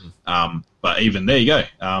specifically, but even there you go.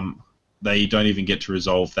 They don't even get to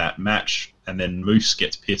resolve that match, and then Moose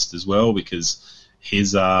gets pissed as well because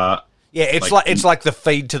his it's like the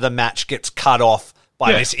feed to the match gets cut off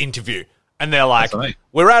by this interview, and they're like,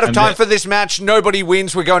 "We're out of time for this match. Nobody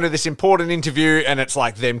wins. We're going to this important interview," and it's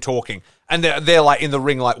them talking, and they're in the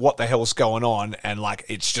ring, what the hell's going on? And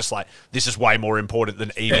it's just this is way more important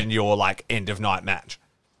than even your end of night match.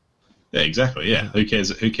 Yeah, exactly. Yeah, who cares?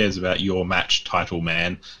 Who cares about your match title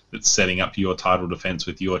man that's setting up your title defense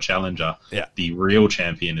with your challenger? Yeah, the real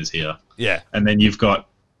champion is here. Yeah, and then you've got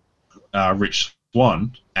Rich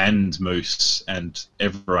Swann and Moose and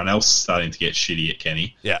everyone else starting to get shitty at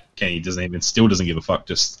Kenny. Yeah, Kenny still doesn't give a fuck.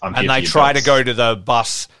 And they try to go to the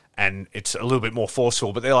bus, and it's a little bit more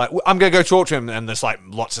forceful. But they're like, "I'm going to go talk to him," and there's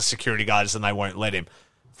lots of security guards, and they won't let him.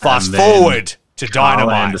 Fast forward to Dynamite.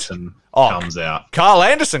 Carl Anderson comes out. Carl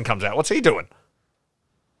Anderson comes out. What's he doing?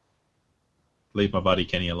 Leave my buddy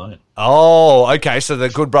Kenny alone. Oh, okay. So the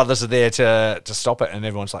Good Brothers are there to stop it, and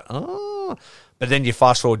everyone's like, oh. But then you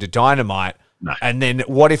fast forward to Dynamite, and then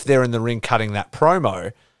what if they're in the ring cutting that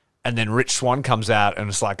promo, and then Rich Swann comes out and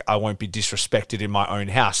it's like, I won't be disrespected in my own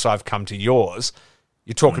house, so I've come to yours.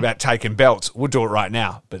 You talk about taking belts. We'll do it right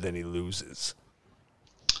now. But then he loses.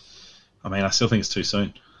 I mean, I still think it's too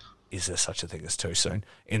soon. Is there such a thing as too soon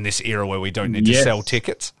in this era where we don't need to sell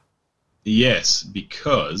tickets? Yes,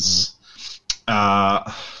 because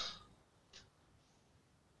how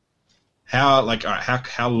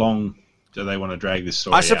long do they want to drag this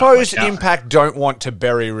story out? I suppose Impact don't want to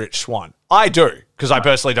bury Rich Swann. I do, because I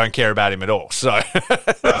personally don't care about him at all. So,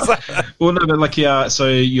 well, no, but so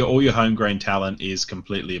all your homegrown talent is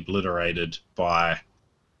completely obliterated by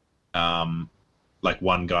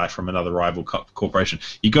one guy from another rival corporation.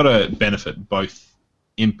 You got to benefit both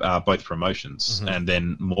both promotions, and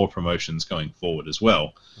then more promotions going forward as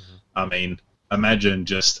well. I mean, imagine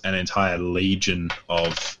just an entire legion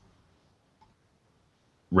of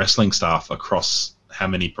wrestling staff across how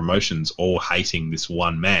many promotions all hating this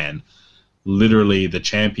one man. Literally the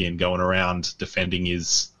champion going around defending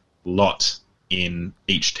his lot in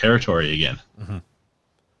each territory again.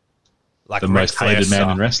 Like the most hated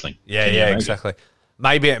man in wrestling. Yeah, exactly.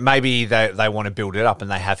 Maybe they want to build it up and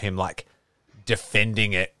they have him like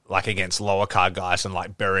defending it like against lower card guys and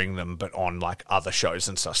like burying them, but on like other shows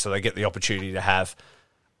and stuff. So they get the opportunity to have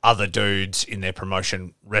other dudes in their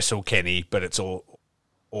promotion wrestle Kenny, but it's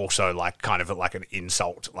also like kind of like an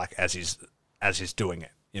insult, like as he's doing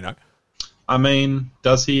it, you know? I mean,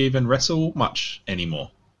 does he even wrestle much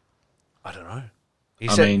anymore? I don't know.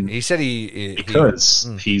 He said he because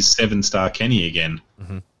he's 7-star Kenny again.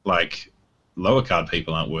 Like lower card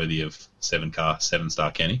people aren't worthy of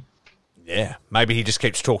 7-star Kenny. Yeah, maybe he just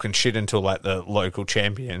keeps talking shit until like the local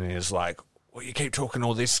champion is like, "Well, you keep talking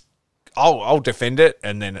all this. I'll defend it,"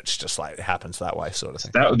 and then it's just like it happens that way, sort of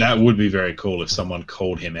thing. That would be very cool if someone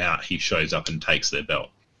called him out. He shows up and takes their belt.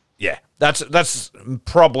 Yeah, that's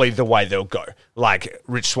probably the way they'll go. Like,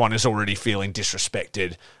 Rich Swann is already feeling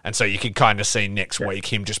disrespected, and so you can kind of see next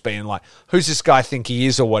week him just being like, who's this guy think he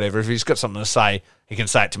is or whatever. If he's got something to say, he can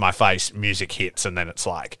say it to my face, music hits, and then it's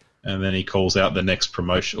like... And then he calls out the next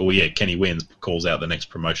promotion. Oh, yeah, Kenny wins, calls out the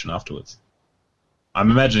next promotion afterwards.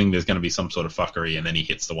 I'm imagining there's going to be some sort of fuckery, and then he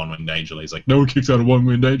hits the One-Winged Angel. He's like, no one kicks out a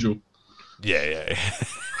One-Winged Angel. Yeah.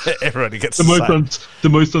 Everybody gets the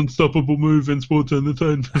most unstoppable move in sports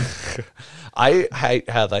entertainment. I hate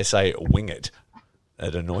how they say winged.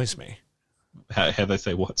 It annoys me. How they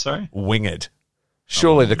say what, sorry? Winged.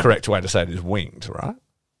 Surely the correct way to say it is winged, right?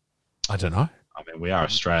 I don't know. I mean, we are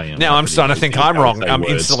Australian. Now I'm starting to think I'm wrong. I'm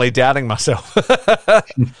instantly doubting myself.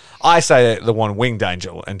 I say the one winged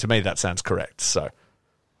angel, and to me that sounds correct. So,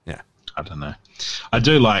 yeah. I don't know. I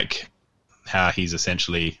do like how he's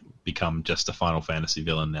essentially become just a Final Fantasy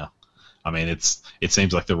villain now. I mean, it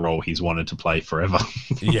seems like the role he's wanted to play forever.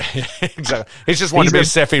 Yeah, exactly. He's just wanted to be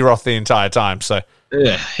Sephiroth the entire time. So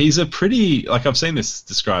yeah, he's a pretty, like, I've seen this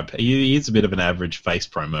described. He is a bit of an average face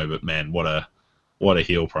promo, but man, what a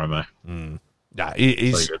heel promo. Yeah,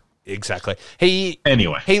 he's so exactly. He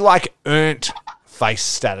like earned face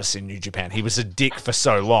status in New Japan. He was a dick for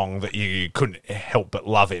so long that you couldn't help but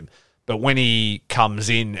love him. But when he comes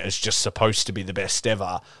in as just supposed to be the best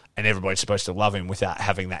ever, and everybody's supposed to love him without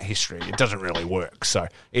having that history, it doesn't really work. So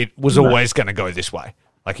it was always going to go this way.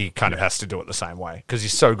 Like, he kind of has to do it the same way because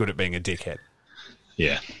he's so good at being a dickhead.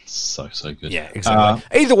 Yeah, so good. Yeah,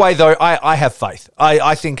 exactly. Either way, though, I have faith.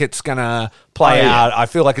 I think it's going to play out. I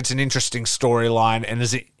feel like it's an interesting storyline, and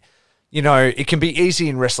it can be easy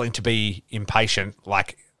in wrestling to be impatient.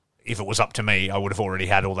 Like, if it was up to me, I would have already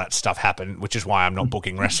had all that stuff happen, which is why I'm not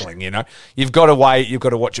booking wrestling, You've got to wait, you've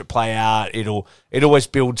got to watch it play out. It always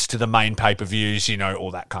builds to the main pay-per-views,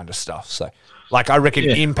 all that kind of stuff. So, like, I reckon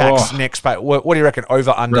Impact's next what do you reckon,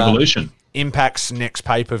 over, under? Revolution. Impact's next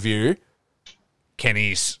pay-per-view,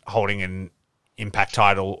 Kenny's holding an Impact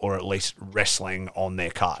title or at least wrestling on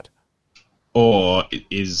their card. Or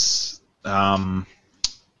is or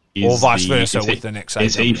vice versa with the next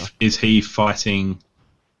AEW. Is he fighting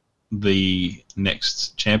the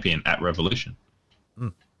next champion at Revolution?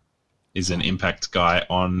 Is an Impact guy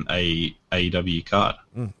on a AEW card?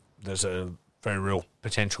 There's a very real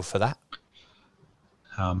potential for that.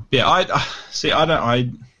 I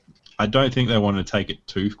don't think they want to take it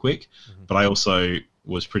too quick, but I also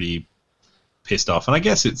was pretty pissed off, and I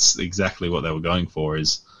guess it's exactly what they were going for.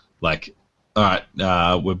 Is like, all right,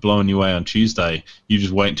 we're blowing you away on Tuesday. You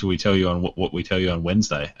just wait until we tell you on what we tell you on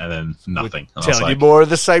Wednesday, and then nothing. We're telling you more of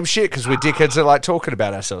the same shit because we're dickheads that like talking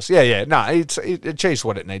about ourselves. Yeah. No, it achieves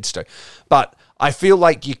what it needs to, but I feel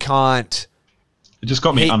like you can't. It just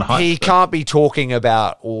got me unhyped. He can't be talking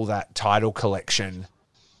about all that title collection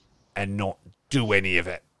and not do any of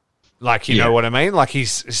it. Like, you know what I mean? Like,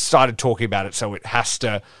 he's started talking about it, so it has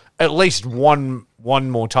to, at least one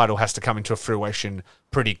more title has to come into fruition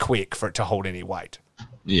pretty quick for it to hold any weight.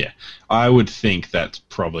 Yeah. I would think that's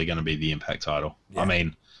probably going to be the Impact title. Yeah. I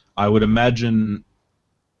mean, I would imagine,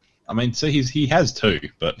 so he has two,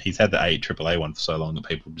 but he's had the AAA one for so long that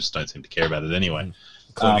people just don't seem to care about it anyway.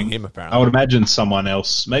 Including him, apparently. I would imagine someone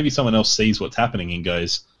else sees what's happening and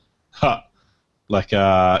goes, like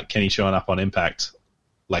Kenny showing up on Impact,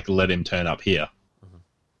 like, let him turn up here,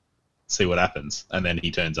 see what happens, and then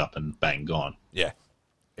he turns up and bang, gone. Yeah,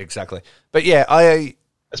 exactly. But yeah,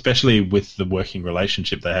 especially with the working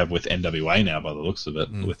relationship they have with NWA now, by the looks of it,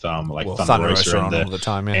 with Thunder Rosa and the all the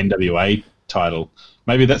time, NWA title.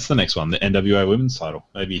 Maybe that's the next one, the NWA Women's title.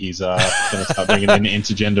 Maybe he's going to start bringing in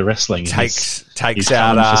intergender wrestling. Takes he's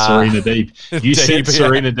out for Serena Deeb. You said Deeb, yeah.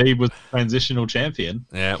 Serena Deeb was transitional champion.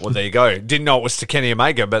 Yeah, well, there you go. Didn't know it was to Kenny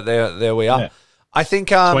Omega, but there we are. Yeah. I think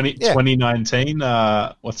 2019,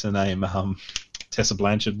 what's her name? Tessa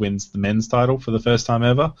Blanchard wins the men's title for the first time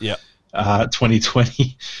ever. Yeah.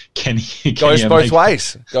 2020, Kenny goes both Omega.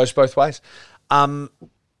 ways. Goes both ways.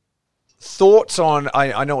 Thoughts on?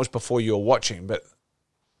 I know it was before you were watching, but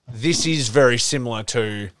this is very similar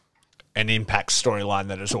to an Impact storyline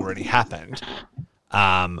that has already happened,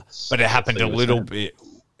 but it happened a little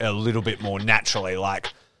bit more naturally.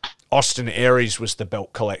 Like Austin Aries was the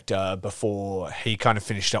belt collector before he kind of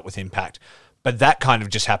finished up with Impact, but that kind of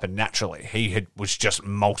just happened naturally. He was just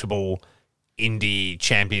multiple indie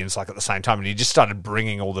champions like at the same time, and he just started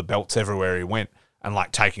bringing all the belts everywhere he went and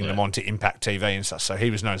like taking them onto Impact TV and stuff. So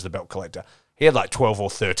he was known as the belt collector. He had like 12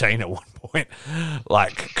 or 13 at one point,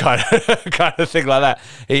 like kind of thing like that.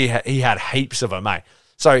 He had heaps of them, mate.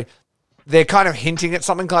 So they're kind of hinting at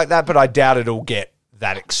something like that, but I doubt it'll get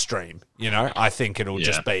that extreme. You know, I think it'll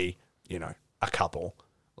just be, you know, a couple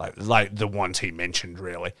like the ones he mentioned.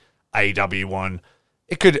 Really, AEW one.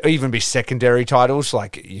 It could even be secondary titles.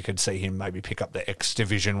 Like you could see him maybe pick up the X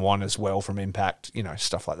Division one as well from Impact. You know,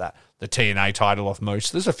 stuff like that. The TNA title off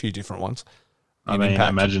Moose. There's a few different ones. I mean, Impact.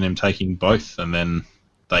 Imagine him taking both, and then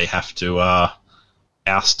they have to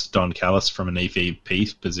oust Don Callis from an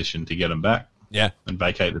EVP position to get him back. Yeah, and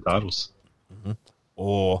vacate the titles. Mm-hmm.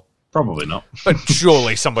 Or probably not. But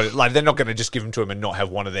surely somebody like they're not going to just give him to him and not have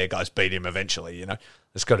one of their guys beat him eventually. You know,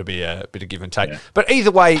 there's got to be a bit of give and take. Yeah. But either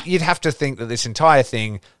way, you'd have to think that this entire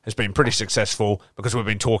thing has been pretty successful because we've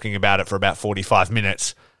been talking about it for about 45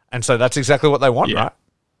 minutes, and so that's exactly what they want, right?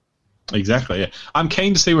 Exactly, yeah. I'm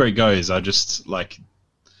keen to see where it goes. I was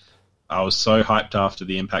so hyped after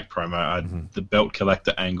the Impact promo. The belt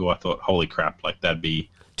collector angle, I thought, holy crap, like that'd be...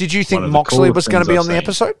 Did you think Moxley was going to be on the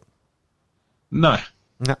episode? No,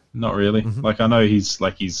 not really. Mm-hmm. Like, I know his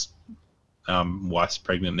wife's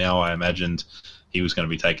pregnant now. I imagined he was going to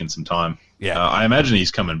be taking some time. Yeah. I imagine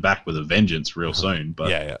he's coming back with a vengeance real soon,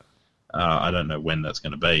 but I don't know when that's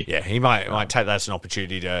going to be. Yeah, he might take that as an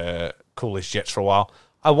opportunity to cool his jets for a while.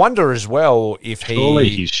 I wonder as well if Surely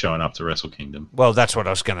he's showing up to Wrestle Kingdom. Well, that's what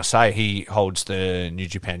I was going to say. He holds the New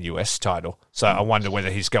Japan US title. So I wonder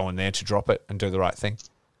whether he's going there to drop it and do the right thing.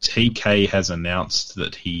 TK has announced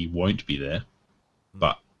that he won't be there.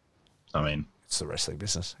 But, I mean... It's the wrestling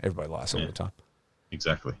business. Everybody lies all the time.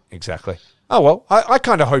 Exactly. Oh, well, I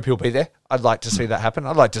kind of hope he'll be there. I'd like to see that happen.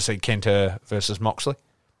 I'd like to see Kenta versus Moxley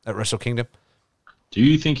at Wrestle Kingdom. Do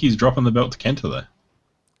you think he's dropping the belt to Kenta, though?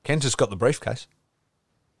 Kenta's got the briefcase.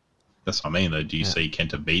 That's what I mean, though. Do you see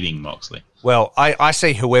Kenta beating Moxley? Well, I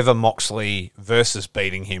see whoever Moxley versus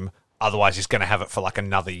beating him. Otherwise, he's going to have it for like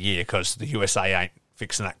another year because the USA ain't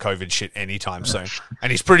fixing that COVID shit anytime soon. And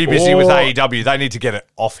he's pretty busy with AEW. They need to get it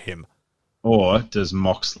off him. Or does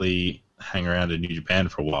Moxley hang around in New Japan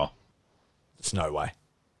for a while? There's no way.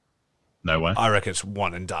 No way? I reckon it's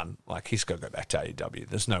one and done. Like, he's got to go back to AEW.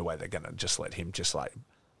 There's no way they're going to just let him just like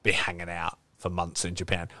be hanging out for months in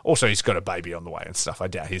Japan. Also, he's got a baby on the way and stuff. I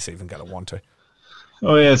doubt he's even going to want to.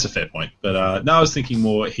 Oh, yeah, that's a fair point. But no, I was thinking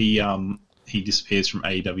more he disappears from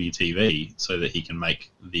AEW TV so that he can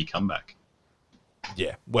make the comeback.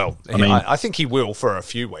 Yeah, well, I think he will for a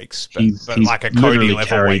few weeks, but like a Cody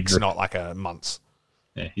level weeks, not like a months.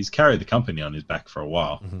 Yeah, he's carried the company on his back for a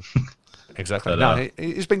while. Mm-hmm. Exactly. No,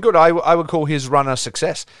 he's been good. I would call his run a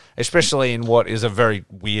success, especially in what is a very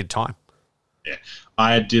weird time. Yeah,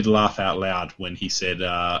 I did laugh out loud when he said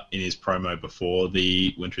in his promo before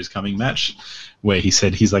the Winter is Coming match, where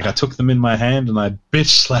he's like, I took them in my hand and I bitch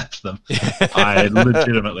slapped them. I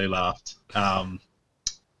legitimately laughed.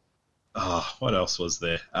 What else was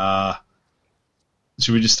there?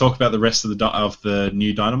 Should we just talk about the rest of the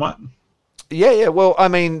new Dynamite? Yeah. Well, I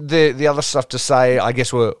mean, the other stuff to say, I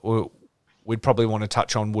guess we'd probably want to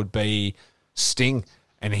touch on would be Sting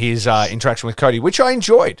and his interaction with Cody, which I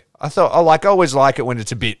enjoyed. I always like it when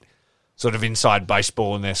it's a bit sort of inside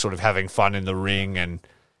baseball and they're sort of having fun in the ring. And,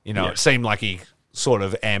 it seemed like he sort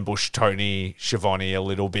of ambushed Tony Schiavone a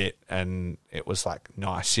little bit and it was like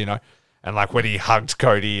nice, And like when he hugged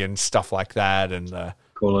Cody and stuff like that and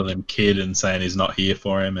calling him kid and saying he's not here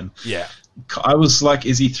for him. And yeah, I was like,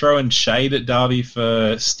 is he throwing shade at Darby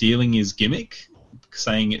for stealing his gimmick?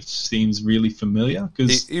 Saying it seems really familiar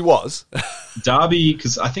because he was Darby,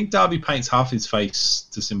 because I think Darby paints half his face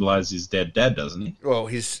to symbolize his dead dad, doesn't he? Well,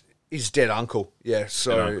 his dead uncle, yeah.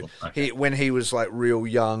 So uncle. Okay. When he was like real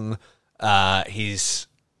young, his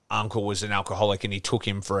uncle was an alcoholic and he took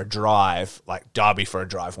him for a drive, like Darby for a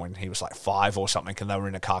drive when he was like 5 or something, and they were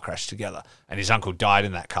in a car crash together. And his uncle died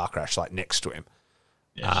in that car crash, like next to him.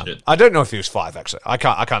 Yeah, shit. I don't know if he was 5 actually. I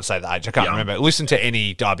can't say the age. I can't Young. remember. Listen to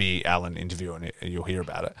any Darby Allin interview and you'll hear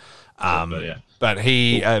about it. But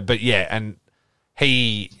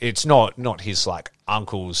It's not his like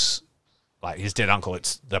uncle's, like his dead uncle.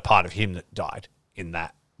 It's the part of him that died in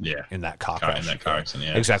that. Yeah, in that car crash. In that car accident,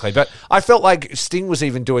 yeah. Exactly. But I felt like Sting was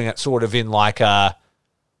even doing it sort of in like a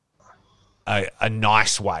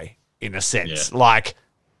nice way, in a sense. Yeah. Like,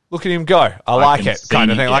 look at him go. I like it, kind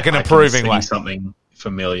of thing, like an approving way. Something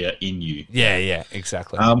familiar in you. Yeah,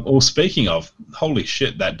 exactly. Well, speaking of, holy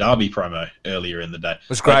shit, that Darby promo earlier in the day. It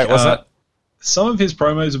was great, wasn't it? Some of his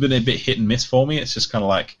promos have been a bit hit and miss for me. It's just kind of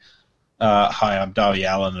like, hi, I'm Darby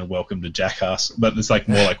Allin and welcome to Jackass. But it's like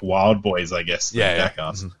more like Wild Boys, I guess, than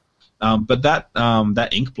Jackass. Mm-hmm. But that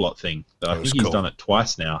Inkblot thing, I think he's done it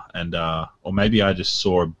twice now. And or maybe I just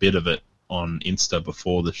saw a bit of it on Insta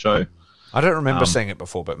before the show. I don't remember seeing it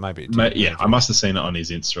before, but maybe it did. I must have seen it on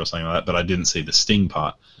his Insta or something like that, but I didn't see the Sting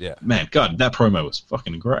part. Yeah. Man, God, that promo was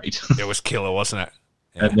fucking great. It was killer, wasn't it?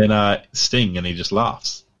 Yeah. And then Sting, and he just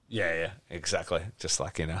laughs. Yeah, exactly. Just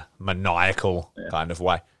like in a maniacal kind of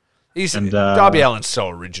way. Darby Allin's so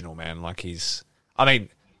original, man. Like maybe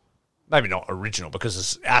not original because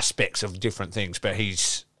there's aspects of different things, but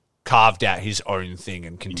he's carved out his own thing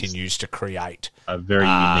and continues to create a very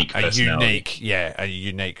unique personality. A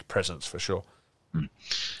unique presence for sure.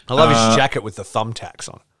 I love his jacket with the thumbtacks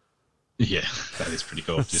on it. Yeah, that is pretty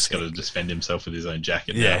cool. Just got to defend himself with his own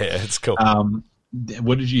jacket. Yeah, it's cool.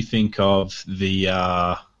 What did you think of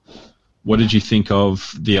the? What did you think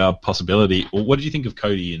of the possibility, or what did you think of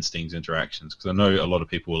Cody and Sting's interactions? Because I know a lot of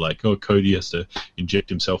people were like, "Oh, Cody has to inject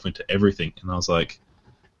himself into everything," and I was like,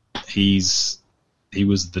 he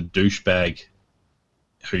was the douchebag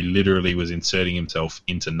who literally was inserting himself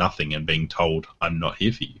into nothing and being told, "I'm not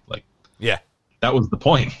here for you." Like, yeah, that was the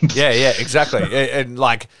point. yeah, exactly. And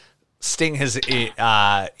like, Sting has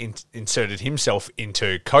inserted himself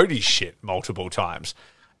into Cody's shit multiple times.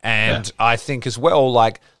 And I think as well,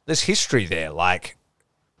 like, there's history there. Like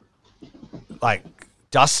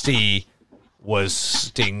Dusty was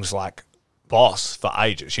Sting's, like, boss for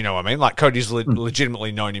ages. You know what I mean? Like, Cody's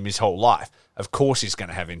legitimately known him his whole life. Of course he's going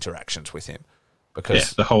to have interactions with him.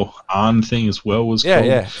 Because the whole Arn thing as well was cool.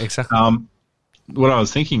 Yeah, exactly. What I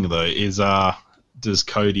was thinking, though, is does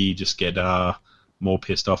Cody just get more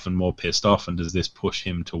pissed off, and does this push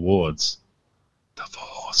him towards the Four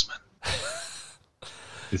Horsemen?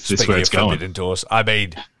 Is this where it's going? Forbidden Doors. I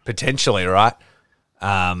mean, potentially, right?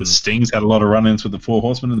 Sting's had a lot of run-ins with the Four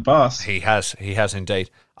Horsemen in the past. He has indeed.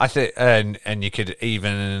 I think, and you could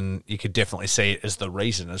definitely see it as the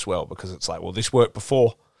reason as well, because it's like, well, this worked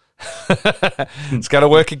before. It's got to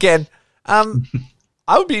work again.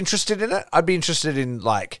 I would be interested in it. I'd be interested in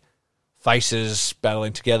like faces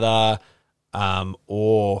battling together,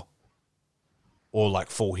 or like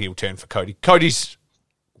full heel turn for Cody. Cody's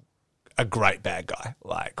a great bad guy.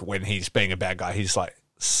 Like, when he's being a bad guy, he's like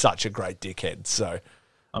such a great dickhead. So,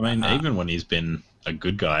 I mean, even when he's been a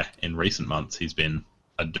good guy in recent months, he's been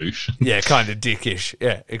a douche. Yeah, kind of dickish.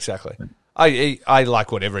 Yeah, exactly. I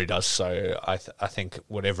like whatever he does, so I think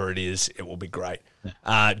whatever it is, it will be great.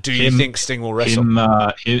 Do you think Sting will wrestle?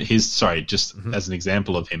 As an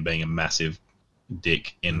example of him being a massive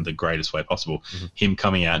dick in the greatest way possible, him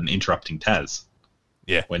coming out and interrupting Taz.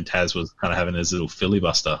 Yeah, when Taz was kind of having his little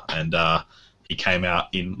filibuster, and he came out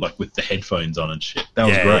in like with the headphones on and shit. That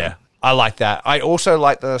was great. Yeah. I like that. I also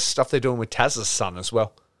like the stuff they're doing with Taz's son as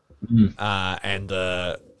well, and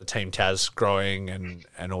the Team Taz growing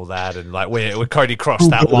and all that, and like where Cody crossed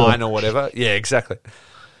that line or whatever. Yeah, exactly.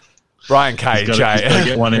 Brian Cage, he's got to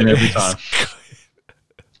get one in every time.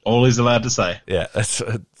 All he's allowed to say. Yeah, that's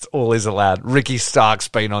all he's allowed. Ricky Stark's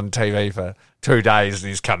been on TV for 2 days and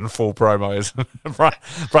he's cutting full promos.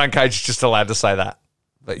 Brian Cage is just allowed to say that.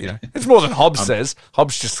 But, you know, it's more than Hobbs says.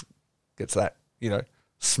 Hobbs just gets that, you know,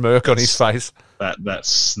 smirk on his face. That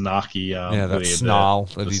snarky... that snarl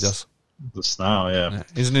that he does. The snarl, yeah.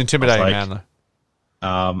 He's an intimidating man, though.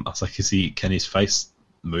 I was like, can his face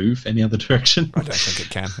move any other direction? I don't think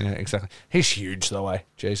it can. Yeah, exactly. He's huge, though, eh?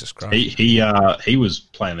 Jesus Christ. He was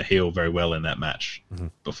playing the heel very well in that match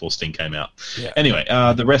before Sting came out. Yeah. Anyway,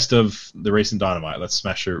 the rest of the recent Dynamite, let's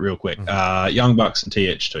smash through it real quick. Young Bucks and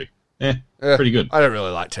TH2. Pretty good. I don't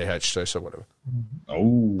really like TH2, so whatever.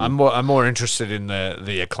 Oh, I'm more interested in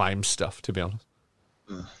the Acclaim stuff, to be honest.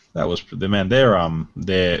 That was the man. Their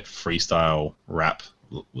freestyle rap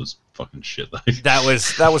was fucking shit though. That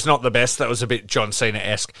was not the best. That was a bit John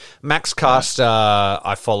Cena-esque. Max Caster,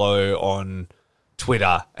 I follow on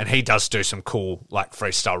Twitter, and he does do some cool like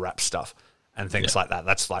freestyle rap stuff and things like that.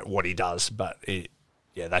 That's like what he does, but that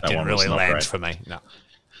didn't really land great. for me. No,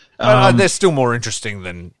 but, they're still more interesting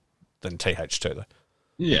than TH2 though.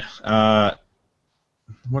 Yeah.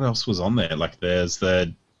 What else was on there? Like, there's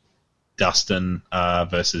the Dustin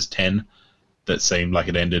versus 10 that seemed like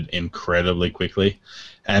it ended incredibly quickly.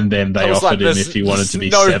 And then they offered him if he wanted to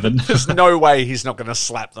be 7. There's no way he's not going to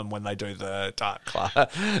slap them when they do the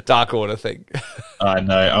Dark Order thing. I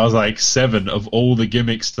know. I was like, 7 of all the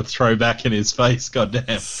gimmicks to throw back in his face.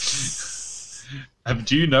 Goddamn.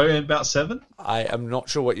 Do you know about 7? I am not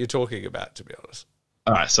sure what you're talking about, to be honest.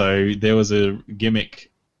 All right. So there was a gimmick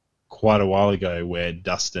quite a while ago where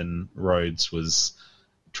Dustin Rhodes was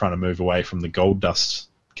trying to move away from the Gold Dust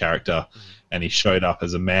character, and he showed up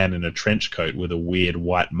as a man in a trench coat with a weird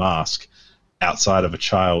white mask outside of a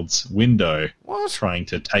child's window, trying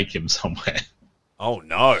to take him somewhere. Oh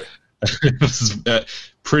no! It was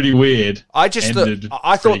pretty weird. I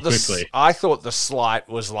thought the slight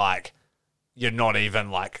was like, you're not even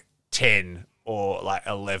like 10 or like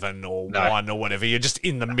 11 or 1 or whatever. You're just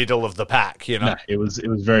in the middle of the pack, you know. No, it was a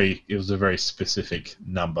very specific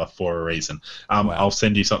number for a reason. I'll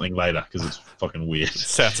send you something later because it's fucking weird.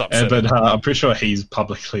 Sounds upsetting. But I'm pretty sure he's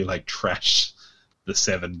publicly like trashed the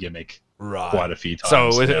 7 gimmick quite a few times.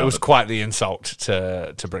 So it was quite the insult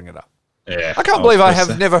to bring it up. Yeah, I can't believe I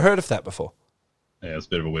have never heard of that before. Yeah, it's a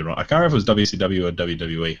bit of a weird one. I can't remember if it was WCW or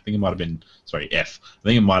WWE. I think it might have been F. I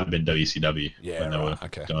think it might have been WCW when they were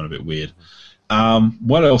going a bit weird.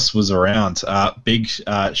 What else was around? Big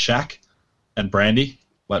Shaq and Brandy.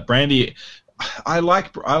 Like Brandy, I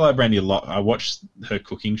like Brandy a lot. I watched her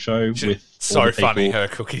cooking show with all the people her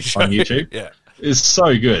cooking show on YouTube. Yeah, it's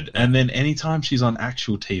so good. And then anytime she's on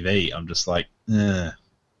actual TV, I'm just like,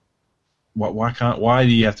 why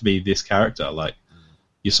do you have to be this character? Like,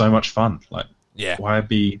 you're so much fun. Like, why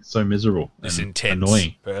be so miserable? This and intense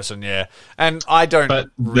annoying person. Yeah, and I don't. But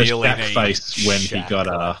really the Shaq face when he got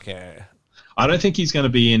I don't think he's going to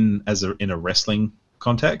be in a wrestling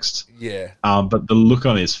context. Yeah. But the look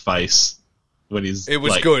on his face when he's it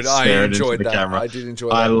was good. I enjoyed that. Camera, I did enjoy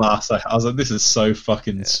that. I laughed. I was like, this is so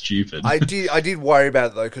fucking stupid. I did worry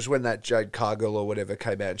about it though, because when that Jade Cargill or whatever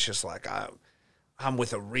came out, she's like, I'm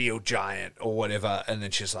with a real giant or whatever, and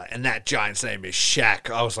then she's like, and that giant's name is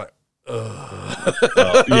Shaq. I was like, ugh.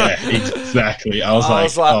 Yeah, exactly. I was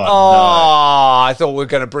like, no. I thought we were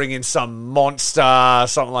going to bring in some monster,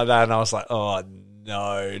 something like that, and I was like, oh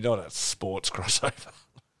no, not a sports crossover.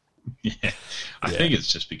 Yeah, I think it's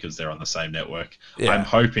just because they're on the same network. Yeah. I'm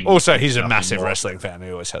hoping. Also, he's a massive wrestling fan.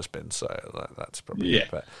 He always has been, so that's probably it.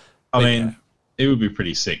 But I mean, it would be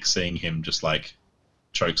pretty sick seeing him just like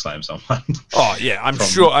chokeslam someone. Oh yeah,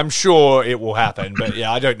 I'm sure it will happen. But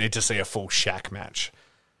yeah, I don't need to see a full Shaq match.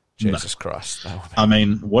 Jesus Christ. I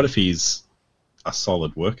mean, what if he's a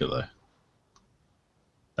solid worker, though?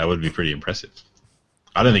 That would be pretty impressive.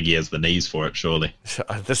 I don't think he has the knees for it, surely.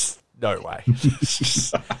 No way.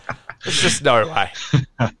 There's just no way.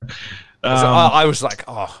 I was like,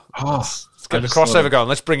 let's get the crossover going.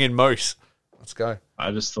 Let's bring in Moose. Let's go.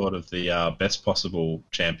 I just thought of the best possible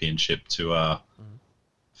championship for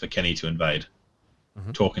Kenny to invade.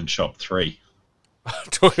 Talking Shop 3.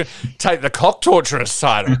 Take the cock torturous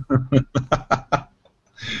title.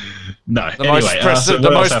 No,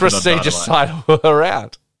 the most prestigious title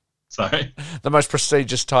around. Sorry, the most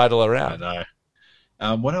prestigious title around. I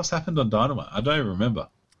know. What else happened on Dynamite? I don't even remember.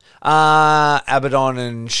 Abaddon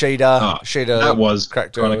and Sheeta. Sheeta that was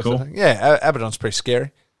cracked kind of cool. Yeah, Abaddon's pretty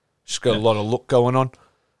scary. She's got a lot of look going on.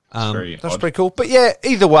 That's odd. pretty cool. But yeah,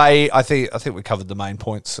 either way, I think we covered the main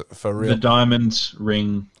points for real. The Diamond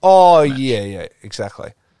Ring. Oh match. Yeah,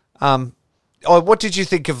 exactly. What did you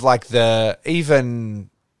think of like the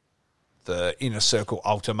Inner Circle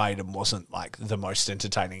Ultimatum wasn't like the most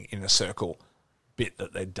entertaining Inner Circle bit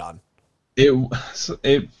that they'd done?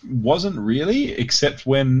 It wasn't really, except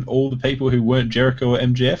when all the people who weren't Jericho or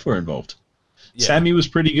MJF were involved. Yeah. Sammy was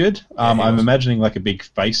pretty good. I'm imagining like a big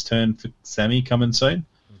face turn for Sammy coming soon.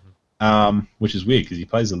 Which is weird because he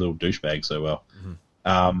plays a little douchebag so well.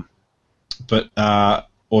 But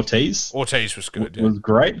Ortiz was good. Was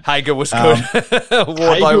great. Hager was good.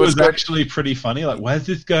 Hager was actually pretty funny. Like, where's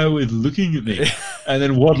this guy with looking at me? And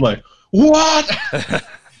then Wardlow, what?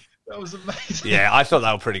 That was amazing. Yeah, I thought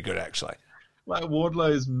they were pretty good actually. Like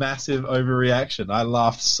Wardlow's massive overreaction. I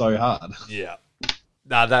laughed so hard. Yeah.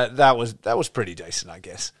 No, that was pretty decent, I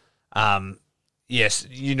guess. Yes,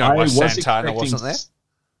 you know why Santana wasn't there?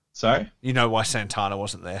 Sorry? You know why Santana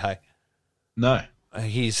wasn't there, hey? No.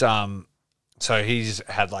 He's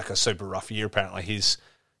had like a super rough year apparently.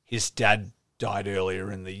 His dad died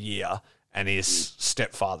earlier in the year and his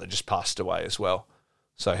stepfather just passed away as well.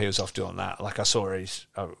 So he was off doing that. Like I saw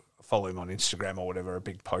follow him on Instagram or whatever, a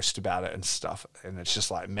big post about it and stuff. And it's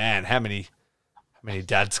just like, man, how many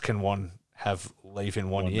dads can one have leave in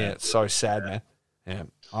 1 year? It's so sad, man. Yeah,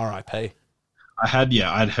 R.I.P.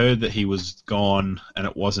 I'd heard that he was gone and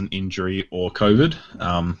it wasn't injury or COVID.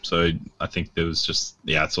 So I think there was just,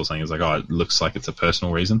 I saw something. It was like, oh, it looks like it's a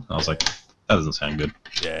personal reason. I was like, that doesn't sound good.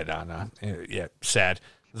 Yeah, no. Yeah, sad.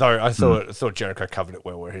 Though I thought Jericho covered it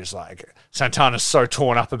well, where he's like, Santana's so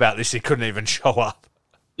torn up about this, he couldn't even show up.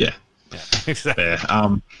 Yeah. Exactly. Fair.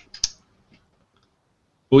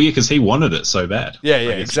 Well, yeah, because he wanted it so bad. Yeah,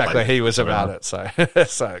 exactly. He was about it, so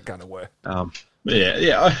it kind of worked.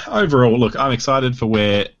 Overall, look, I'm excited for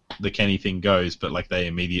where the Kenny thing goes, but like they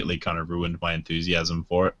immediately kind of ruined my enthusiasm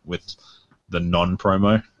for it with the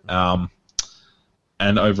non-promo.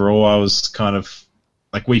 And overall, I was kind of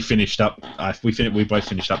like, we finished up. We both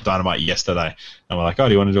finished up Dynamite yesterday, and we're like, "Oh,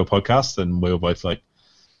 do you want to do a podcast?" And we were both like,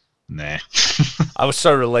 "Nah." I was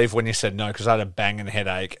so relieved when you said no, because I had a banging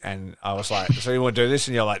headache, and I was like, "So you want to do this?"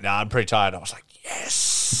 And you're like, "Nah, I'm pretty tired." I was like, "Yes."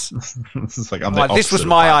 It's like, this was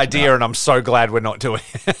my idea, and I'm so glad we're not doing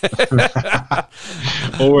it.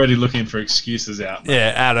 Already looking for excuses out. Man.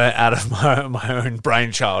 Yeah, out of my own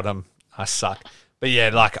brainchild. I suck. But yeah,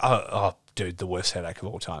 like, oh, dude, the worst headache of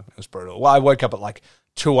all time. It was brutal. Well, I woke up at like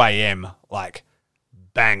 2 a.m., like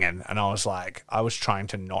banging, and I was like, I was trying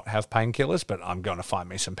to not have painkillers, but I'm going to find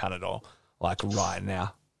me some Panadol like right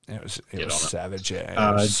now. It was savage. Yeah. Do you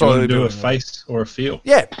want to do a face or a feel?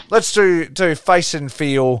 Yeah, let's do face and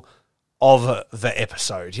feel of the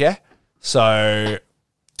episode. Yeah, so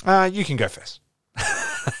you can go first.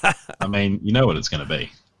 I mean, you know what it's going to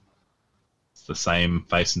be. It's the same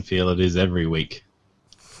face and feel it is every week.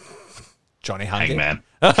 Johnny Hungee. Hangman.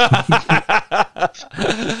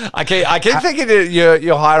 I keep thinking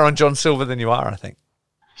you're higher on John Silver than you are. I think.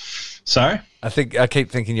 Sorry? I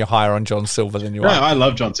keep thinking you're higher on John Silver than you are. No, I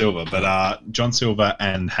love John Silver, but John Silver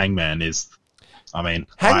and Hangman is, I mean...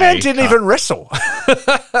 Hangman didn't even wrestle.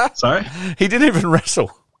 Sorry? He didn't even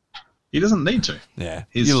wrestle. He doesn't need to. Yeah,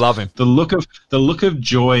 you love him. The look of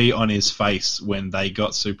joy on his face when they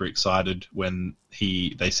got super excited when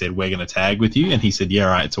they said, "We're going to tag with you," and he said, "Yeah,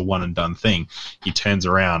 right, it's a one and done thing." He turns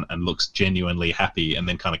around and looks genuinely happy, and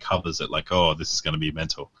then kind of covers it like, "Oh, this is going to be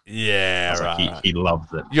mental." Yeah, right. Like he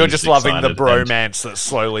loves it. You're just loving the bromance that's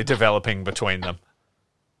slowly developing between them.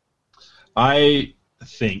 I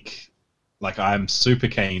think, like, I'm super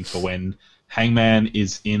keen for when Hangman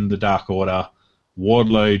is in the Dark Order.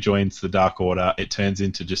 Wardlow joins the Dark Order. It turns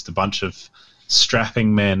into just a bunch of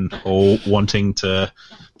strapping men all wanting to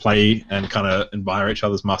play and kind of admire each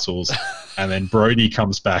other's muscles. And then Brody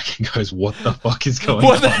comes back and goes, "What the fuck is going on?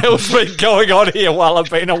 What the hell's been going on here while I've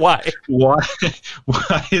been away? Why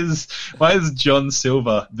is John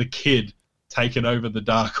Silver, the kid, taking over the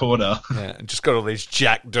Dark Order?" Yeah, and just got all these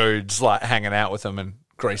jack dudes like hanging out with them and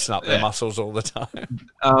greasing up their muscles all the time.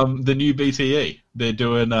 The new BTE. They're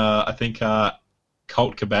doing, I think...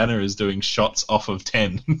 Colt Cabana is doing shots off of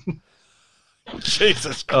 10.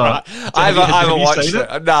 Jesus Christ! I haven't watched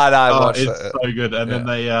it. No, I watched it. It's so good. And then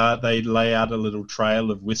they lay out a little trail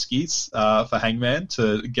of whiskeys for Hangman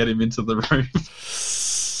to get him into the room.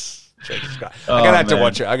 Jesus Christ. I'm gonna have to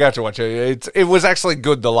watch it. I got to watch it. It was actually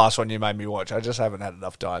good. The last one you made me watch. I just haven't had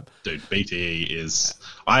enough time. Dude, BTE is.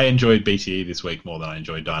 I enjoyed BTE this week more than I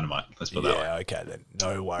enjoyed Dynamite. Let's put that way. Yeah. Okay then.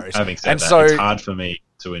 No worries. Having said that, it's hard for me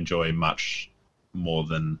to enjoy much more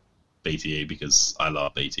than BTE because I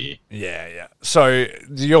love BTE. Yeah. So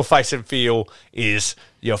your face and feel is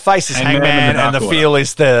your face is Hangman and the feel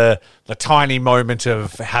is the tiny moment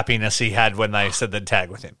of happiness he had when they said they'd tag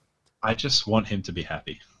with him. I just want him to be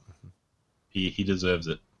happy. He deserves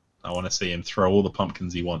it. I want to see him throw all the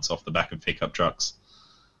pumpkins he wants off the back of pickup trucks,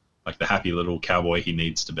 like the happy little cowboy he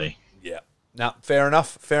needs to be. Yeah. No, fair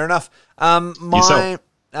enough. My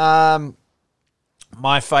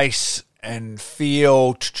face and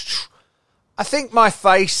feel. I think my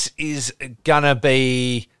face is gonna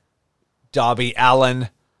be Darby Allin.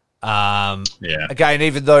 Again,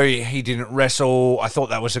 even though he didn't wrestle, I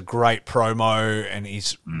thought that was a great promo, and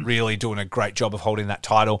he's really doing a great job of holding that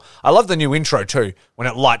title. I love the new intro too, when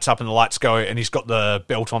it lights up and the lights go, and he's got the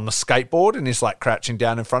belt on the skateboard, and he's like crouching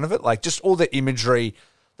down in front of it. Like just all the imagery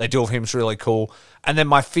they do of him is really cool. And then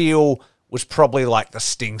my feel was probably like the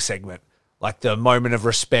Sting segment. Like the moment of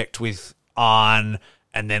respect with Arn,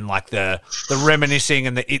 and then like the reminiscing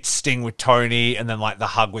and the Sting with Tony, and then like the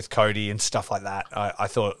hug with Cody and stuff like that. I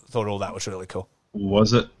thought all that was really cool.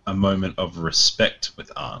 Was it a moment of respect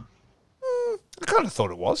with Arn? I kind of thought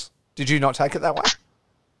it was. Did you not take it that way?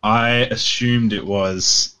 I assumed it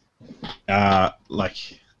was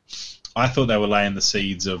like, I thought they were laying the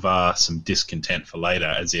seeds of some discontent for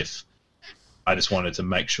later, as if I just wanted to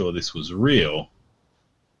make sure this was real.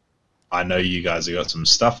 I know you guys have got some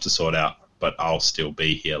stuff to sort out, but I'll still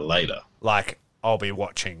be here later. Like, I'll be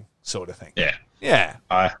watching sort of thing. Yeah. Yeah.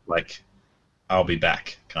 I'll be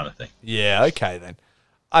back kind of thing. Yeah, okay then.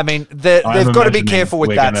 I mean, they've got to be careful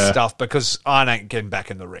with that stuff because I ain't getting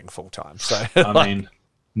back in the ring full time. So I mean,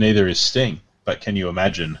 neither is Sting. But can you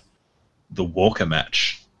imagine the Walker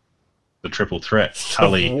match? The triple threat.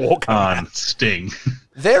 Tully, Arn, Sting.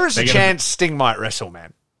 There is a chance Sting might wrestle,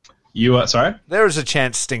 man. You are sorry? There is a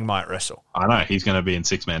chance Sting might wrestle. I know he's going to be in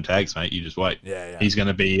 6-man tags, mate. You just wait. Yeah. He's going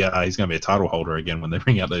to be a title holder again when they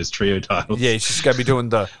bring out those trio titles. Yeah, he's just going to be doing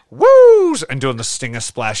the woos and doing the Stinger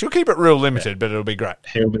splash. He'll keep it real limited, but it'll be great.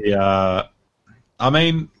 He'll be. I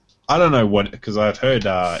mean, I don't know what, because I've heard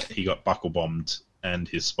he got buckle bombed and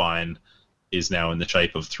his spine is now in the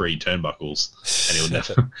shape of 3 turnbuckles, and he'll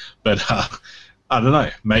never. But I don't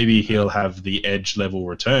know. Maybe he'll have the Edge level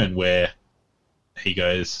return where he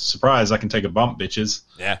goes, surprise, I can take a bump, bitches.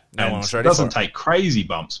 Yeah, no one was ready doesn't for it. take crazy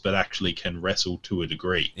bumps, but actually can wrestle to a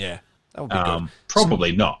degree. Yeah, that would be good.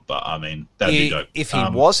 Probably not, but I mean, that'd be dope. If he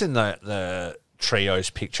was in the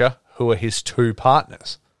trios picture, who are his 2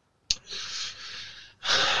 partners?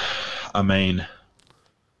 I mean,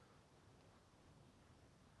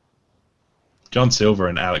 John Silver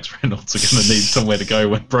and Alex Reynolds are going to need somewhere to go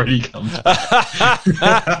when Brody comes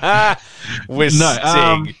back. With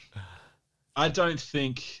Sting. I don't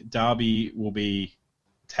think Darby will be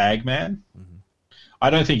tag man. Mm-hmm. I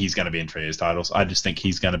don't think he's going to be in trios titles. I just think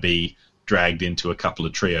he's going to be dragged into a couple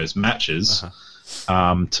of trios matches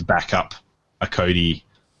to back up a Cody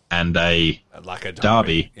and a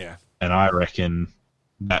Darby. Yeah. And I reckon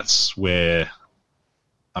that's where,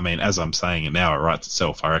 I mean, as I'm saying it now, it writes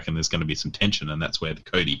itself. I reckon there's going to be some tension, and that's where the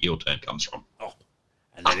Cody heel turn comes from. Oh.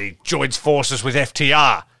 And then he joins forces with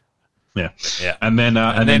FTR. Yeah. And then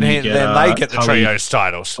they get the trios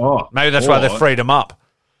titles. Maybe that's why they freed them up.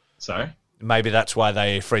 Sorry? Maybe that's why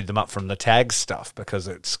they freed them up from the tag stuff, because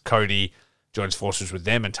it's Cody joins forces with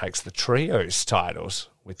them and takes the trios titles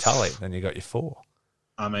with Tully. Then you got your 4.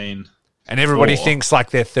 I mean... And everybody thinks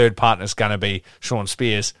like their third partner's going to be Sean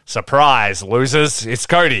Spears. Surprise, losers. It's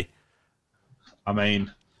Cody. I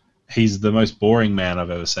mean, he's the most boring man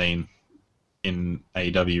I've ever seen in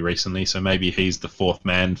AEW recently, so maybe he's the 4th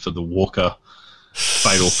man for the Walker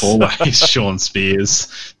Fatal 4-Way. Sean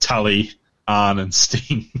Spears, Tully, Arn, and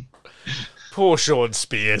Sting. Poor Sean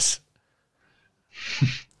Spears.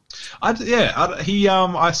 I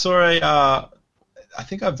saw a. I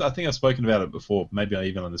think I've spoken about it before, maybe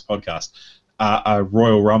even on this podcast. A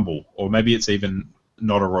Royal Rumble, or maybe it's even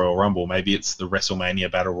not a Royal Rumble. Maybe it's the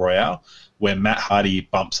WrestleMania Battle Royale, where Matt Hardy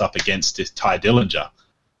bumps up against Ty Dillinger.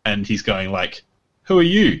 And he's going like, who are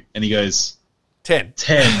you? And he goes, 10.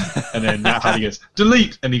 And then Matt Hardy goes,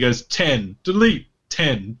 delete. And he goes, 10, delete,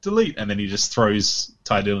 10, delete. And then he just throws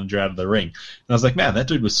Ty Dillinger out of the ring. And I was like, man, that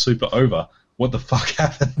dude was super over. What the fuck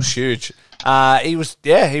happened? It's huge. He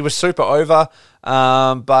was super over.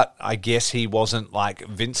 But I guess he wasn't like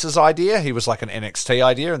Vince's idea. He was like an NXT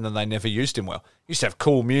idea, and then they never used him well. He used to have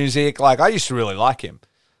cool music. Like, I used to really like him.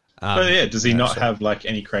 Does he not have like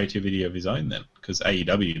any creativity of his own then? Because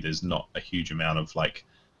AEW, there's not a huge amount of like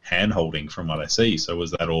hand holding from what I see. So was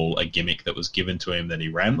that all a gimmick that was given to him that he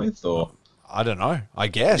ran with, or I don't know. I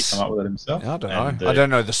guess did he come up with it himself. I don't know. I don't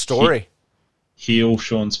know the story. Heel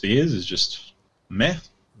Sean Spears is just meh.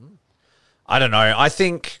 I don't know. I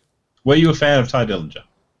think. Were you a fan of Ty Dillinger?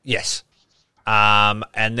 Yes. And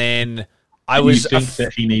then Do you think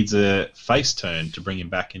that he needs a face turn to bring him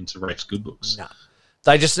back into Rex Good Books? No.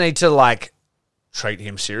 They just need to, like, treat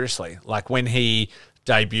him seriously. Like, when he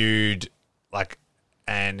debuted, like,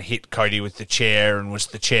 and hit Cody with the chair and was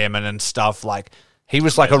the chairman and stuff, like, he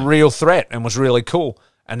was, like, a real threat and was really cool.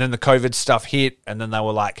 And then the COVID stuff hit, and then they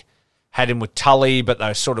were, like, had him with Tully, but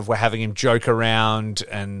they sort of were having him joke around,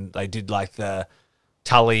 and they did, like, the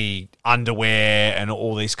Tully underwear and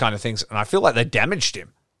all these kind of things. And I feel like they damaged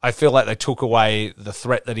him. I feel like they took away the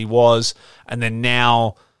threat that he was, and then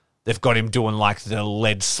now they've got him doing like the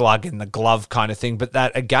lead slug in the glove kind of thing. But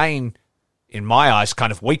that, again, in my eyes,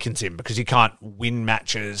 kind of weakens him because he can't win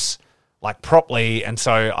matches like properly. And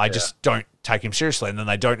so I just don't take him seriously. And then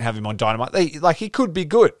they don't have him on Dynamite. He could be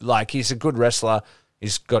good. Like, he's a good wrestler.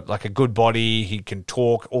 He's got like a good body. He can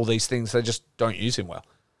talk, all these things. They just don't use him well.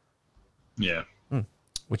 Yeah.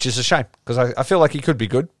 Which is a shame because I feel like he could be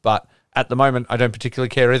good. But at the moment, I don't particularly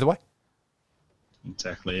care either way.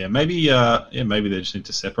 Exactly. Yeah. Maybe they just need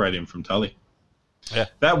to separate him from Tully. Yeah.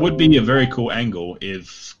 That would be a very cool angle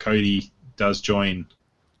if Cody does join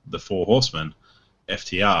the Four Horsemen,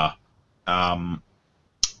 FTR,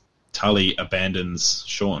 Tully abandons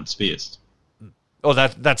Sean Spears. Well,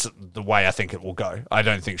 that's the way I think it will go. I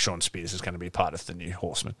don't think Sean Spears is going to be part of the new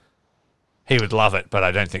Horseman. He would love it, but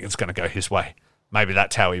I don't think it's going to go his way. Maybe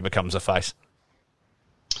that's how he becomes a face.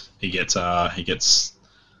 He gets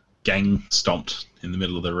gang stomped in the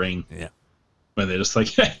middle of the ring. Yeah. When they're just like,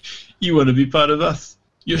 hey, you want to be part of us?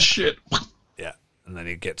 You're shit. Yeah. And then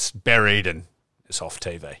he gets buried and is off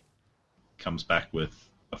TV. Comes back with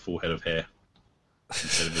a full head of hair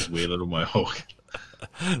instead of his weird little mohawk.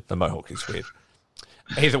 The mohawk is weird.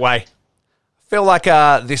 Either way, I feel like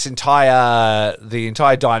the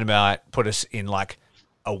entire Dynamite put us in like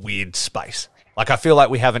a weird space. Like I feel like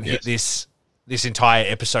we haven't hit this entire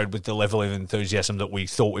episode with the level of enthusiasm that we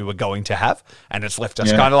thought we were going to have, and it's left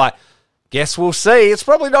us kind of like, guess we'll see. It's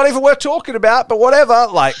probably not even worth talking about, but whatever,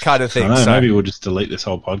 like kind of thing. I don't know, maybe we'll just delete this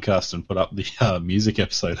whole podcast and put up the music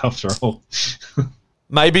episode after all.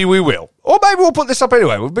 Maybe we will. Or maybe we'll put this up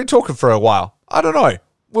anyway. We've been talking for a while. I don't know.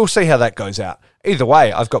 We'll see how that goes out. Either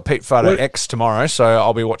way, I've got Pete Photo X tomorrow, so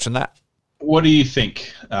I'll be watching that. What do you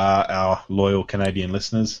think, our loyal Canadian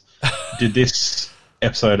listeners? Did this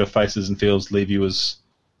episode of Faces and Feels leave you as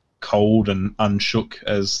cold and unshook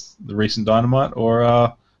as the recent Dynamite,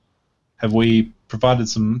 or have we provided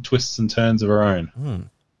some twists and turns of our own?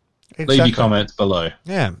 Exactly. Leave your comments below.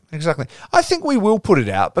 Yeah, exactly. I think we will put it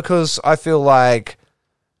out because I feel like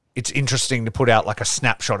it's interesting to put out like a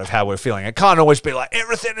snapshot of how we're feeling. It can't always be like,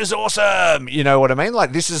 everything is awesome. You know what I mean?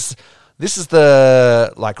 Like this is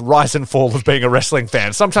the like rise and fall of being a wrestling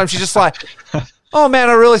fan. Sometimes you're just like, oh man,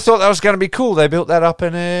 I really thought that was going to be cool. They built that up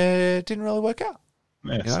and it didn't really work out.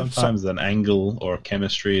 Yeah, sometimes an angle or a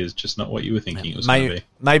chemistry is just not what you were thinking it was going to be.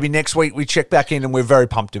 Maybe next week we check back in and we're very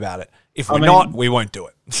pumped about it. If we're not, we won't do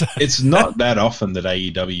it. It's not that often that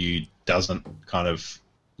AEW doesn't kind of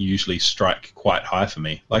usually strike quite high for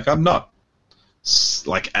me. Like I'm not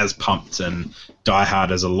like as pumped and diehard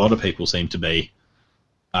as a lot of people seem to be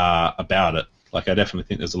about it. Like I definitely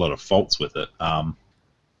think there's a lot of faults with it.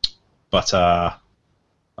 But I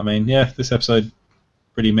mean, yeah, this episode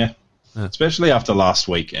pretty meh. Yeah. Especially after last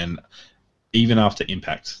week and even after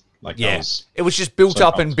Impact. Like it was just built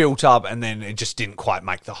up and built up, and then it just didn't quite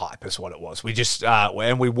make the hype is what it was. We just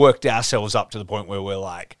and we worked ourselves up to the point where we're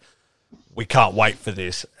like, we can't wait for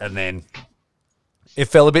this, and then it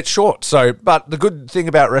fell a bit short. So, but the good thing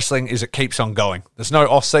about wrestling is it keeps on going. There's no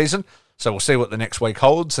off season, so we'll see what the next week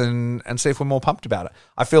holds and see if we're more pumped about it.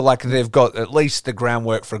 I feel like they've got at least the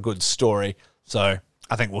groundwork for a good story, so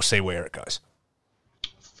I think we'll see where it goes.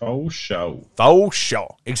 Faux show. Faux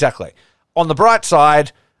show. Exactly. On the bright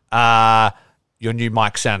side, your new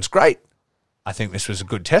mic sounds great. I think this was a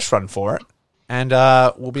good test run for it. And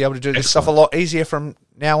we'll be able to do this stuff a lot easier from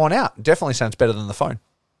now on out. Definitely sounds better than the phone.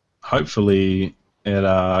 Hopefully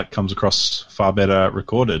it comes across far better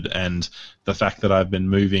recorded. And the fact that I've been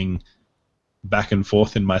moving back and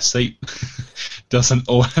forth in my seat doesn't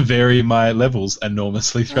vary my levels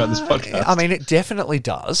enormously throughout this podcast. I mean, it definitely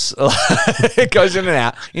does. It goes in and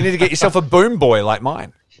out. You need to get yourself a boom boy like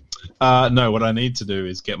mine. No, what I need to do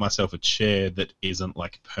is get myself a chair that isn't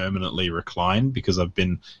like permanently reclined because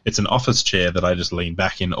it's an office chair that I just lean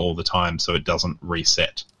back in all the time so it doesn't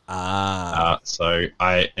reset. So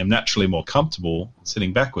I am naturally more comfortable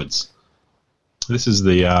sitting backwards. This is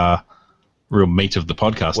the real meat of the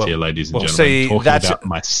podcast here, ladies and gentlemen. Talking about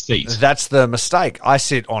my seat. That's the mistake. I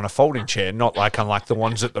sit on a folding chair, not like unlike the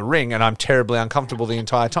ones at the ring, and I'm terribly uncomfortable the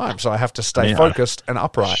entire time, so I have to stay focused and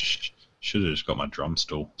upright. Should have just got my drum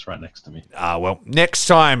stool. It's right next to me. Well, next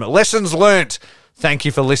time, lessons learnt. Thank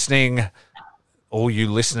you for listening, all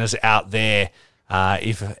you listeners out there.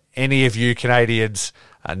 If any of you Canadians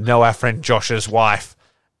know our friend Josh's wife,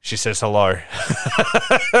 she says hello.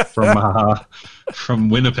 From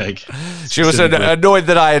Winnipeg. She was annoyed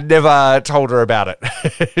that I had never told her about it.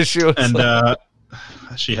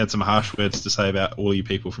 She had some harsh words to say about all you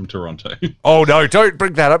people from Toronto. Oh no! Don't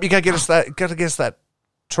bring that up. You got to get us that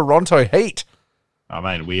Toronto heat. I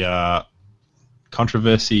mean, we are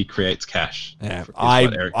controversy creates cash. Yeah,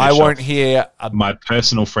 I won't hear. My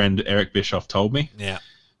personal friend Eric Bischoff told me. Yeah,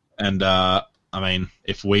 and I mean,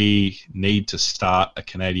 if we need to start a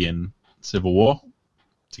Canadian civil war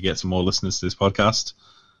to get some more listeners to this podcast,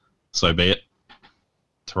 so be it.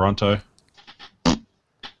 Toronto.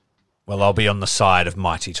 Well, I'll be on the side of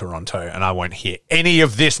mighty Toronto, and I won't hear any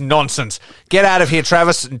of this nonsense. Get out of here,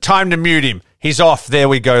 Travis. Time to mute him. He's off. There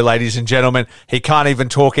we go, ladies and gentlemen. He can't even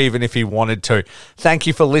talk even if he wanted to. Thank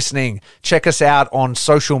you for listening. Check us out on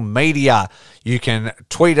social media. You can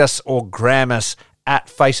tweet us or gram us at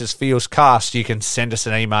FacesFeelsCast. You can send us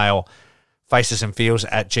an email,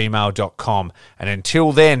 facesandfeels@gmail.com. And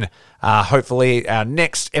until then, hopefully our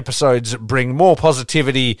next episodes bring more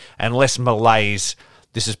positivity and less malaise.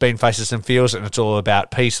 This has been Faces and Feels, and it's all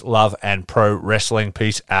about peace, love, and pro wrestling.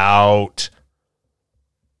 Peace out.